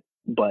good at,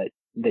 but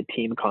the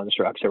team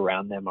constructs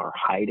around them are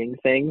hiding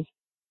things.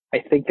 I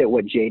think that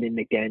what Jaden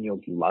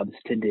McDaniels loves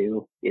to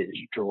do is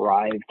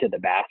drive to the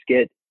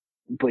basket,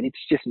 but it's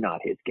just not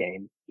his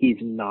game. He's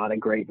not a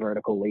great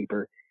vertical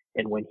leaper,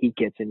 and when he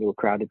gets into a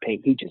crowded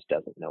paint, he just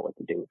doesn't know what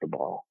to do with the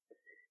ball.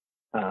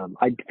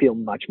 I'd feel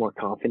much more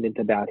confident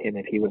about him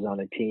if he was on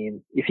a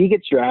team. If he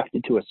gets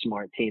drafted to a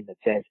smart team that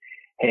says,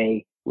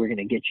 hey, we're going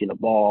to get you the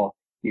ball,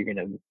 you're going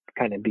to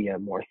kind of be a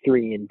more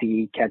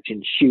 3-and-D catch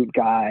and shoot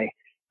guy,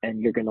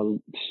 and you're going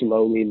to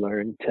slowly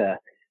learn to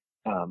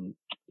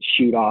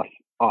shoot off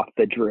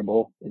the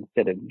dribble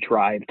instead of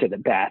drive to the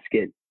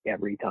basket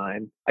every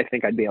time, I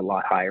think I'd be a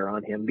lot higher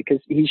on him, because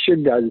he sure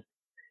does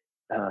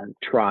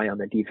try on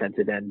the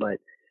defensive end, but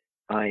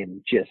I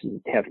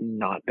have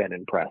not been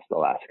impressed the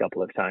last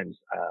couple of times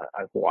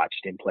I've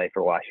watched him play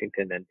for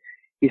Washington, and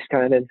he's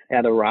kind of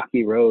had a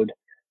rocky road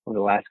over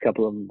the last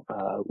couple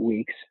of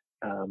weeks.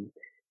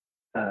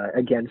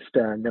 Against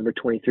number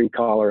 23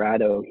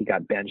 Colorado, he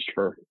got benched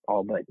for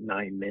all but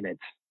 9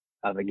 minutes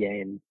of a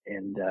game,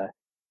 and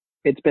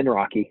it's been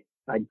rocky.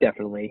 I'd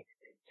definitely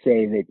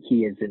say that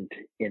he isn't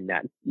in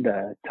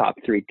the top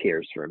 3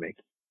 tiers for me.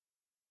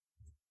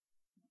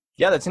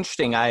 Yeah, that's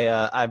interesting.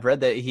 I've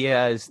read that he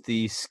has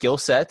the skill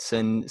sets,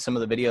 and some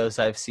of the videos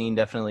I've seen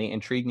definitely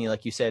intrigue me.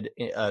 Like you said,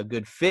 a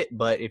good fit,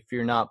 but if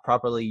you're not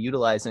properly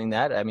utilizing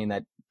that, I mean,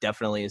 that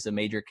definitely is a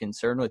major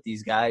concern with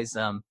these guys.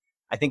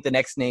 I think the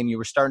next name you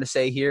were starting to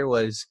say here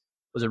was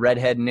a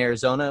redhead in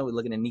Arizona. We're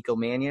looking at Nico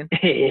Mannion.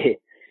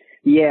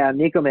 Yeah,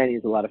 Nico Mannion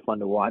is a lot of fun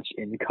to watch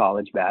in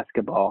college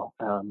basketball.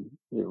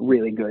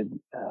 Really good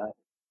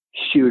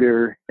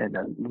shooter and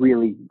a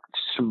really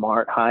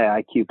smart,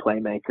 high IQ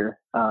playmaker.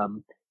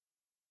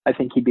 I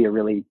think he'd be a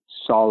really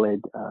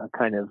solid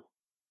kind of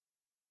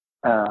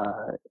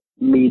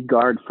lead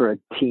guard for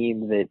a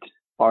team that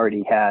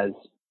already has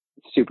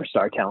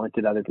superstar talent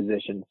at other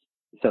positions.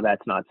 So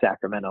that's not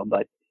Sacramento.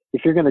 But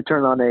if you're going to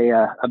turn on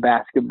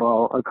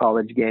a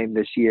college game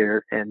this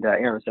year and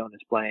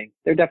Arizona's playing,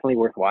 they're definitely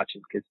worth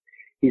watching because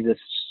he's a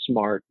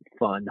smart,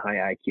 fun,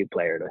 high IQ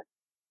player to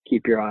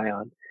keep your eye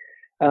on.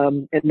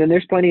 And then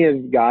there's plenty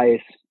of guys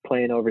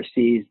playing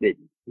overseas that,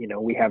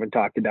 we haven't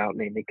talked about,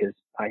 mainly because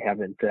I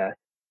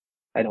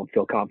don't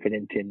feel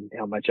confident in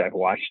how much I've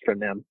watched from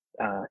them.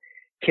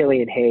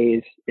 Killian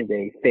Hayes is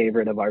a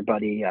favorite of our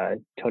buddy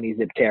Tony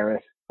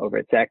Zipteris over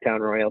at Sacktown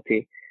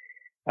Royalty.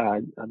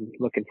 I'm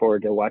looking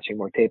forward to watching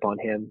more tape on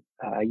him.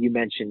 You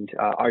mentioned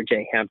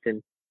RJ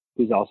Hampton,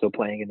 who's also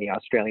playing in the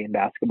Australian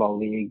Basketball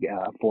League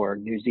for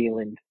New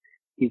Zealand.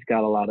 He's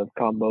got a lot of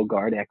combo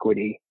guard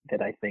equity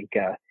that I think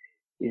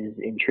is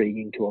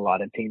intriguing to a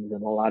lot of teams in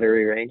the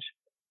lottery range.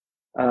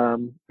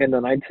 And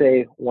then I'd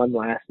say one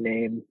last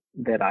name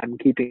that I'm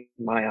keeping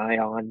my eye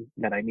on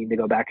that I need to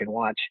go back and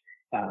watch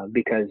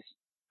because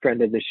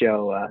friend of the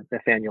show,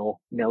 Nathaniel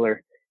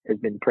Miller, has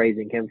been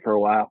praising him for a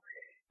while,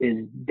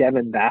 is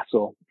Devin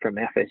Vassell from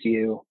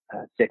FSU,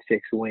 6'6"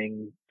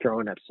 wing,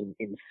 throwing up some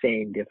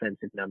insane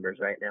defensive numbers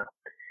right now.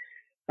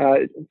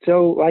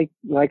 So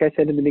like I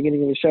said in the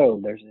beginning of the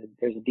show, there's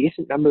a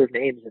decent number of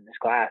names in this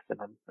class, and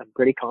I'm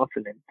pretty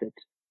confident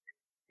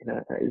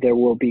that there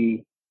will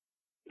be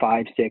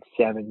 5, 6,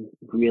 7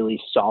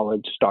 really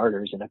solid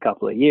starters in a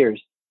couple of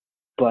years.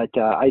 But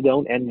I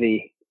don't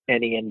envy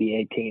any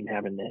NBA team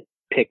having to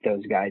pick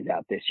those guys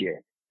out this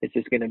year. This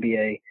is going to be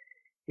a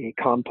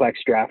complex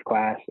draft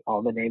class.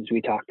 All the names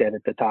we talked at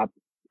the top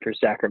for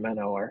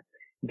Sacramento are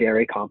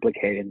very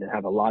complicated and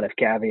have a lot of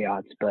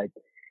caveats. But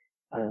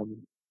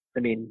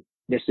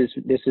this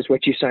is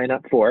what you sign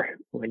up for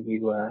when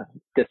you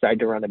decide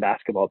to run a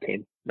basketball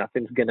team.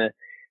 Nothing's going to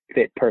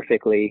fit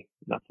perfectly.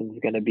 Nothing's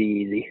going to be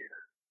easy.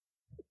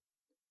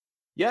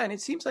 Yeah, and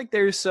it seems like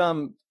there's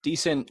some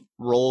decent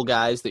role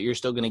guys that you're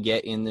still going to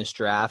get in this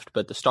draft,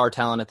 but the star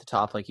talent at the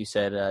top, like you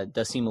said,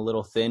 does seem a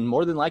little thin.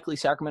 More than likely,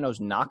 Sacramento's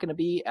not going to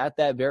be at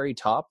that very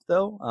top,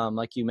 though.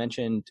 Like you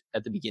mentioned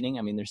at the beginning,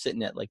 they're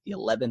sitting at like the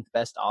 11th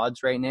best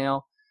odds right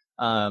now,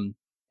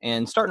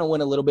 and starting to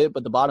win a little bit,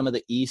 but the bottom of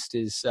the East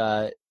is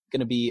going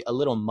to be a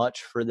little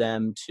much for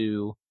them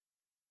to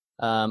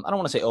I don't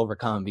want to say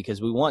overcome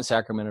because we want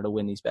Sacramento to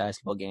win these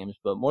basketball games,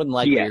 but more than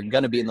likely you're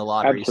going to be in the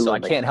lottery.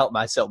 Absolutely. So I can't help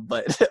myself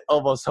but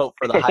almost hope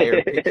for the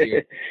higher pick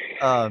here.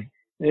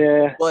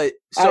 Yeah, but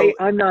so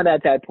I'm not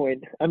at that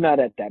point. I'm not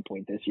at that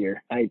point this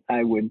year.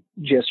 I would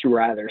just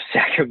rather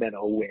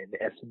Sacramento win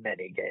as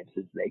many games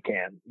as they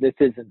can. This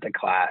isn't the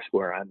class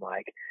where I'm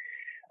like,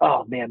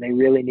 oh man, they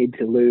really need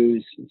to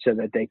lose so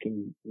that they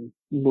can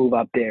move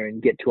up there and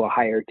get to a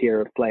higher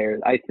tier of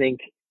players. I think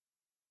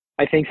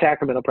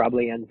Sacramento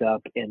probably ends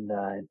up in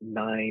the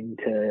 9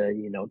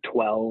 to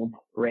 12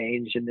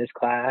 range in this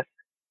class.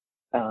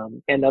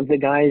 And of the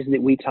guys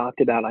that we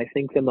talked about, I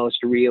think the most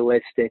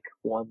realistic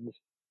ones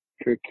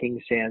for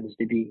Kings fans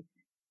to be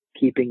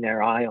keeping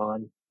their eye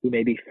on, who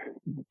maybe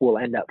will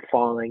end up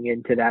falling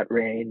into that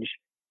range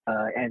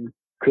and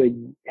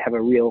could have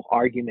a real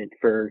argument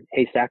for,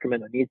 hey,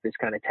 Sacramento needs this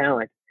kind of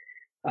talent.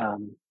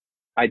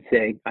 I'd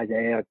say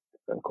Isaiah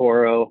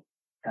Okoro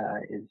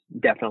is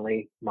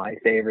definitely my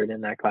favorite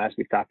in that class.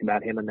 We've talked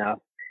about him enough.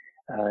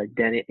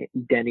 Denny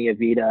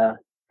Avita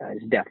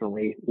is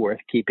definitely worth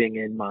keeping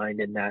in mind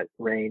in that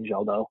range,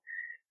 although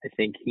I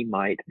think he's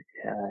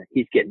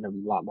getting a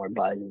lot more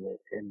buzz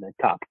in the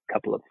top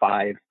couple of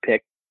 5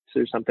 picks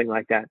or something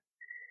like that.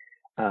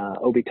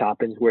 Obi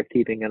Toppin's worth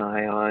keeping an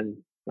eye on.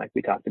 Like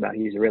we talked about,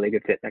 he's a really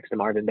good fit next to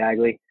Marvin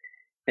Bagley.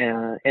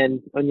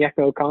 And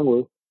Onyeka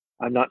Okongwu,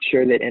 I'm not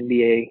sure that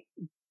NBA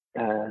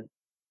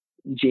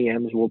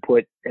GMs will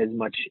put as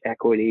much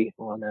equity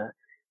on a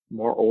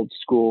more old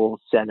school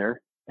center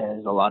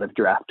as a lot of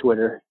draft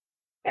Twitter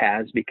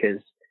has, because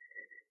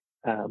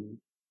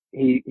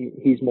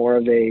he's more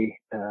of a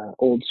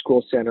old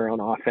school center on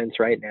offense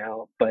right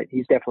now, but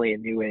he's definitely a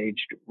new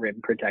age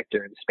rim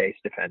protector and space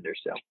defender.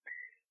 So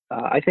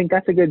I think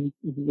that's a good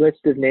list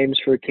of names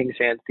for Kings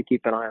fans to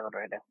keep an eye on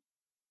right now.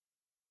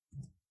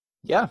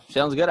 Yeah,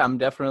 sounds good. I'm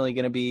definitely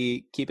going to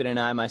be keeping an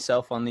eye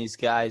myself on these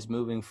guys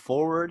moving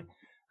forward.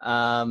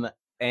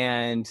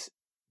 And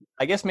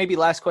I guess maybe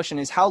last question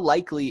is, how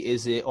likely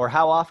is it, or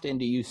how often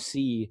do you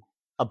see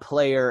a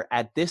player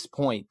at this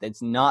point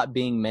that's not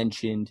being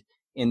mentioned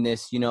in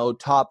this,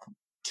 top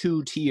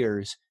 2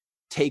 tiers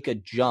take a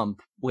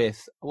jump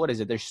with, what is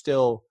it? There's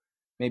still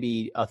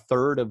maybe a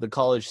third of the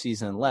college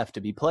season left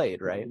to be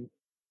played, right?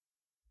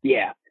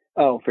 Yeah.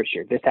 Oh, for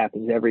sure. This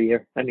happens every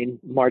year.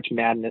 March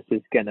Madness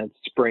is going to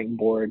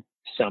springboard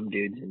some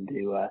dudes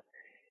into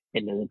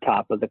the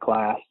top of the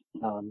class.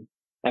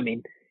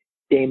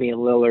 Damian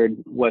Lillard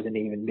wasn't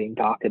even being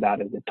talked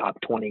about as a top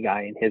 20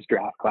 guy in his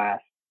draft class.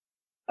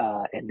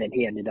 And then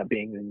he ended up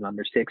being the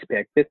number 6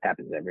 pick. This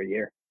happens every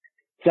year.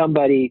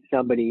 Somebody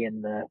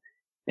in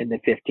the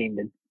 15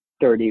 to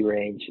 30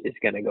 range is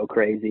going to go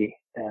crazy.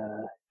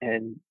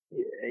 And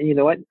you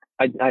know what?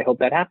 I hope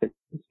that happens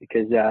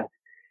because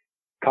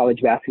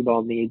college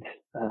basketball needs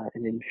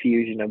an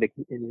infusion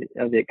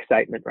of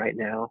excitement right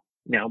now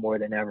more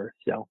than ever.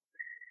 So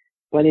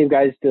plenty of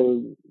guys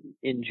still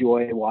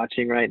enjoy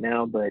watching right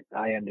now, but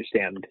I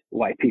understand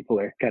why people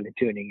are kind of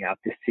tuning out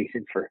this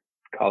season for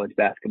college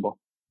basketball.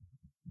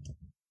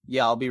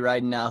 Yeah, I'll be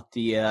riding out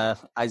the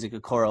Isaac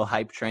Okoro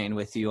hype train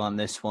with you on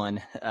this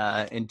one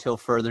until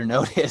further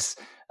notice.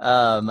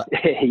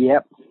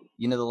 Yep.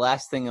 You know, the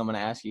last thing I'm going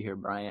to ask you here,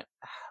 Bryant,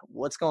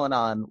 what's going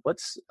on?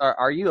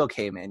 Are you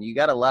okay, man? You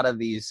got a lot of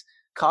these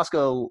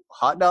Costco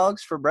hot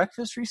dogs for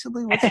breakfast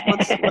recently? What's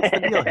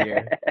the deal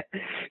here?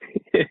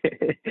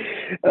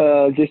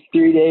 Just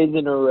 3 days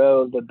in a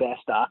row, the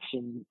best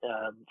option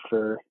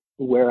for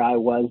where I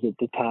was at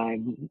the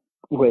time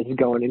was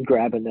going and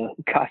grabbing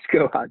a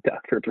Costco hot dog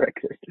for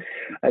breakfast.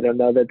 I don't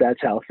know that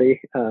that's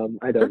healthy.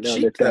 I don't know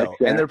cheap, that's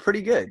and they're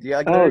pretty good.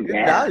 Yeah, they're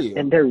good value,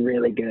 and they're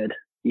really good.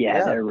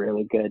 Yeah, they're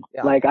really good.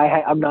 Yeah. Like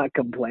I'm not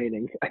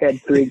complaining. I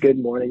had 3 good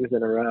mornings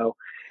in a row.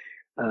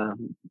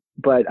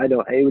 But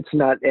it's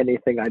not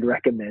anything I'd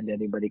recommend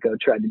anybody go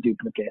try to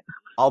duplicate.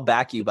 I'll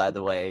back you, by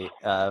the way,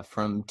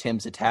 from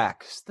Tim's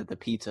attacks that the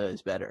pizza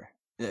is better.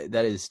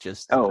 That is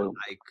just, I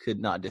could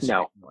not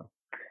disagree more.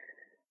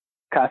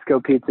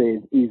 Costco pizza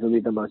is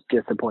easily the most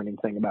disappointing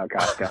thing about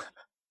Costco.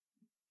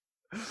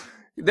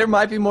 There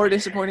might be more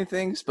disappointing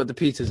things, but the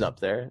pizza's up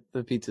there.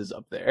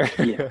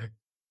 Yeah.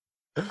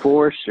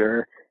 For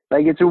sure.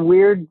 Like, it's a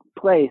weird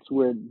place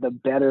where the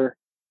better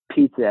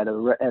pizza at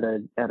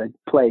a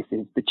place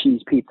is the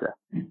cheese pizza.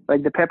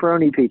 Like, the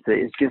pepperoni pizza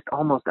is just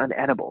almost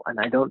unedible, and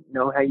I don't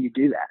know how you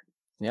do that.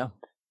 Yeah.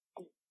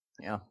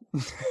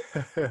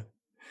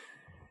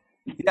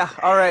 Yeah.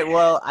 All right.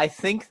 Well, I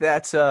think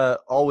that's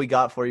all we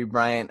got for you,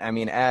 Bryant. I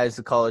mean, as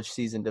the college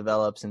season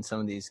develops and some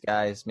of these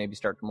guys maybe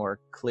start to more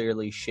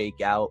clearly shake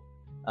out,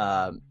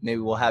 maybe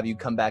we'll have you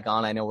come back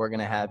on. I know we're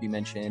going to have, you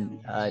mentioned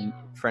a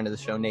friend of the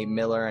show, Nate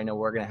Miller. I know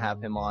we're going to have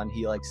him on.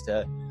 He likes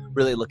to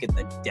really look at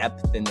the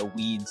depth and the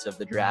weeds of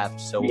the draft.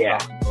 So we'll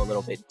go a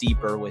little bit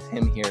deeper with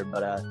him here,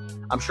 but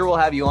I'm sure we'll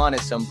have you on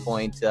at some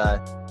point,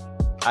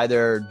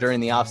 either during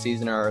the off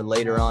season or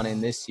later on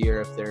in this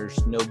year. If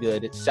there's no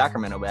good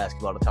Sacramento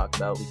basketball to talk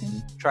about, we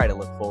can try to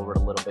look forward a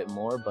little bit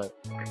more, but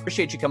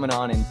appreciate you coming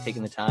on and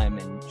taking the time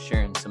and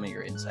sharing some of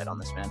your insight on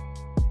this, man.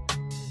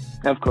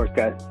 Of course,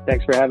 guys.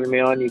 Thanks for having me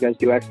on. You guys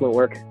do excellent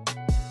work.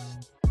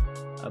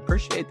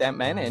 Appreciate that,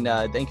 man. And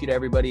thank you to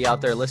everybody out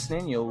there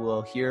listening. You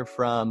will hear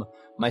from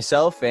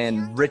myself,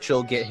 and Rich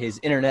will get his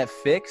internet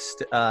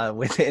fixed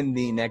within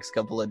the next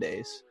couple of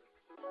days.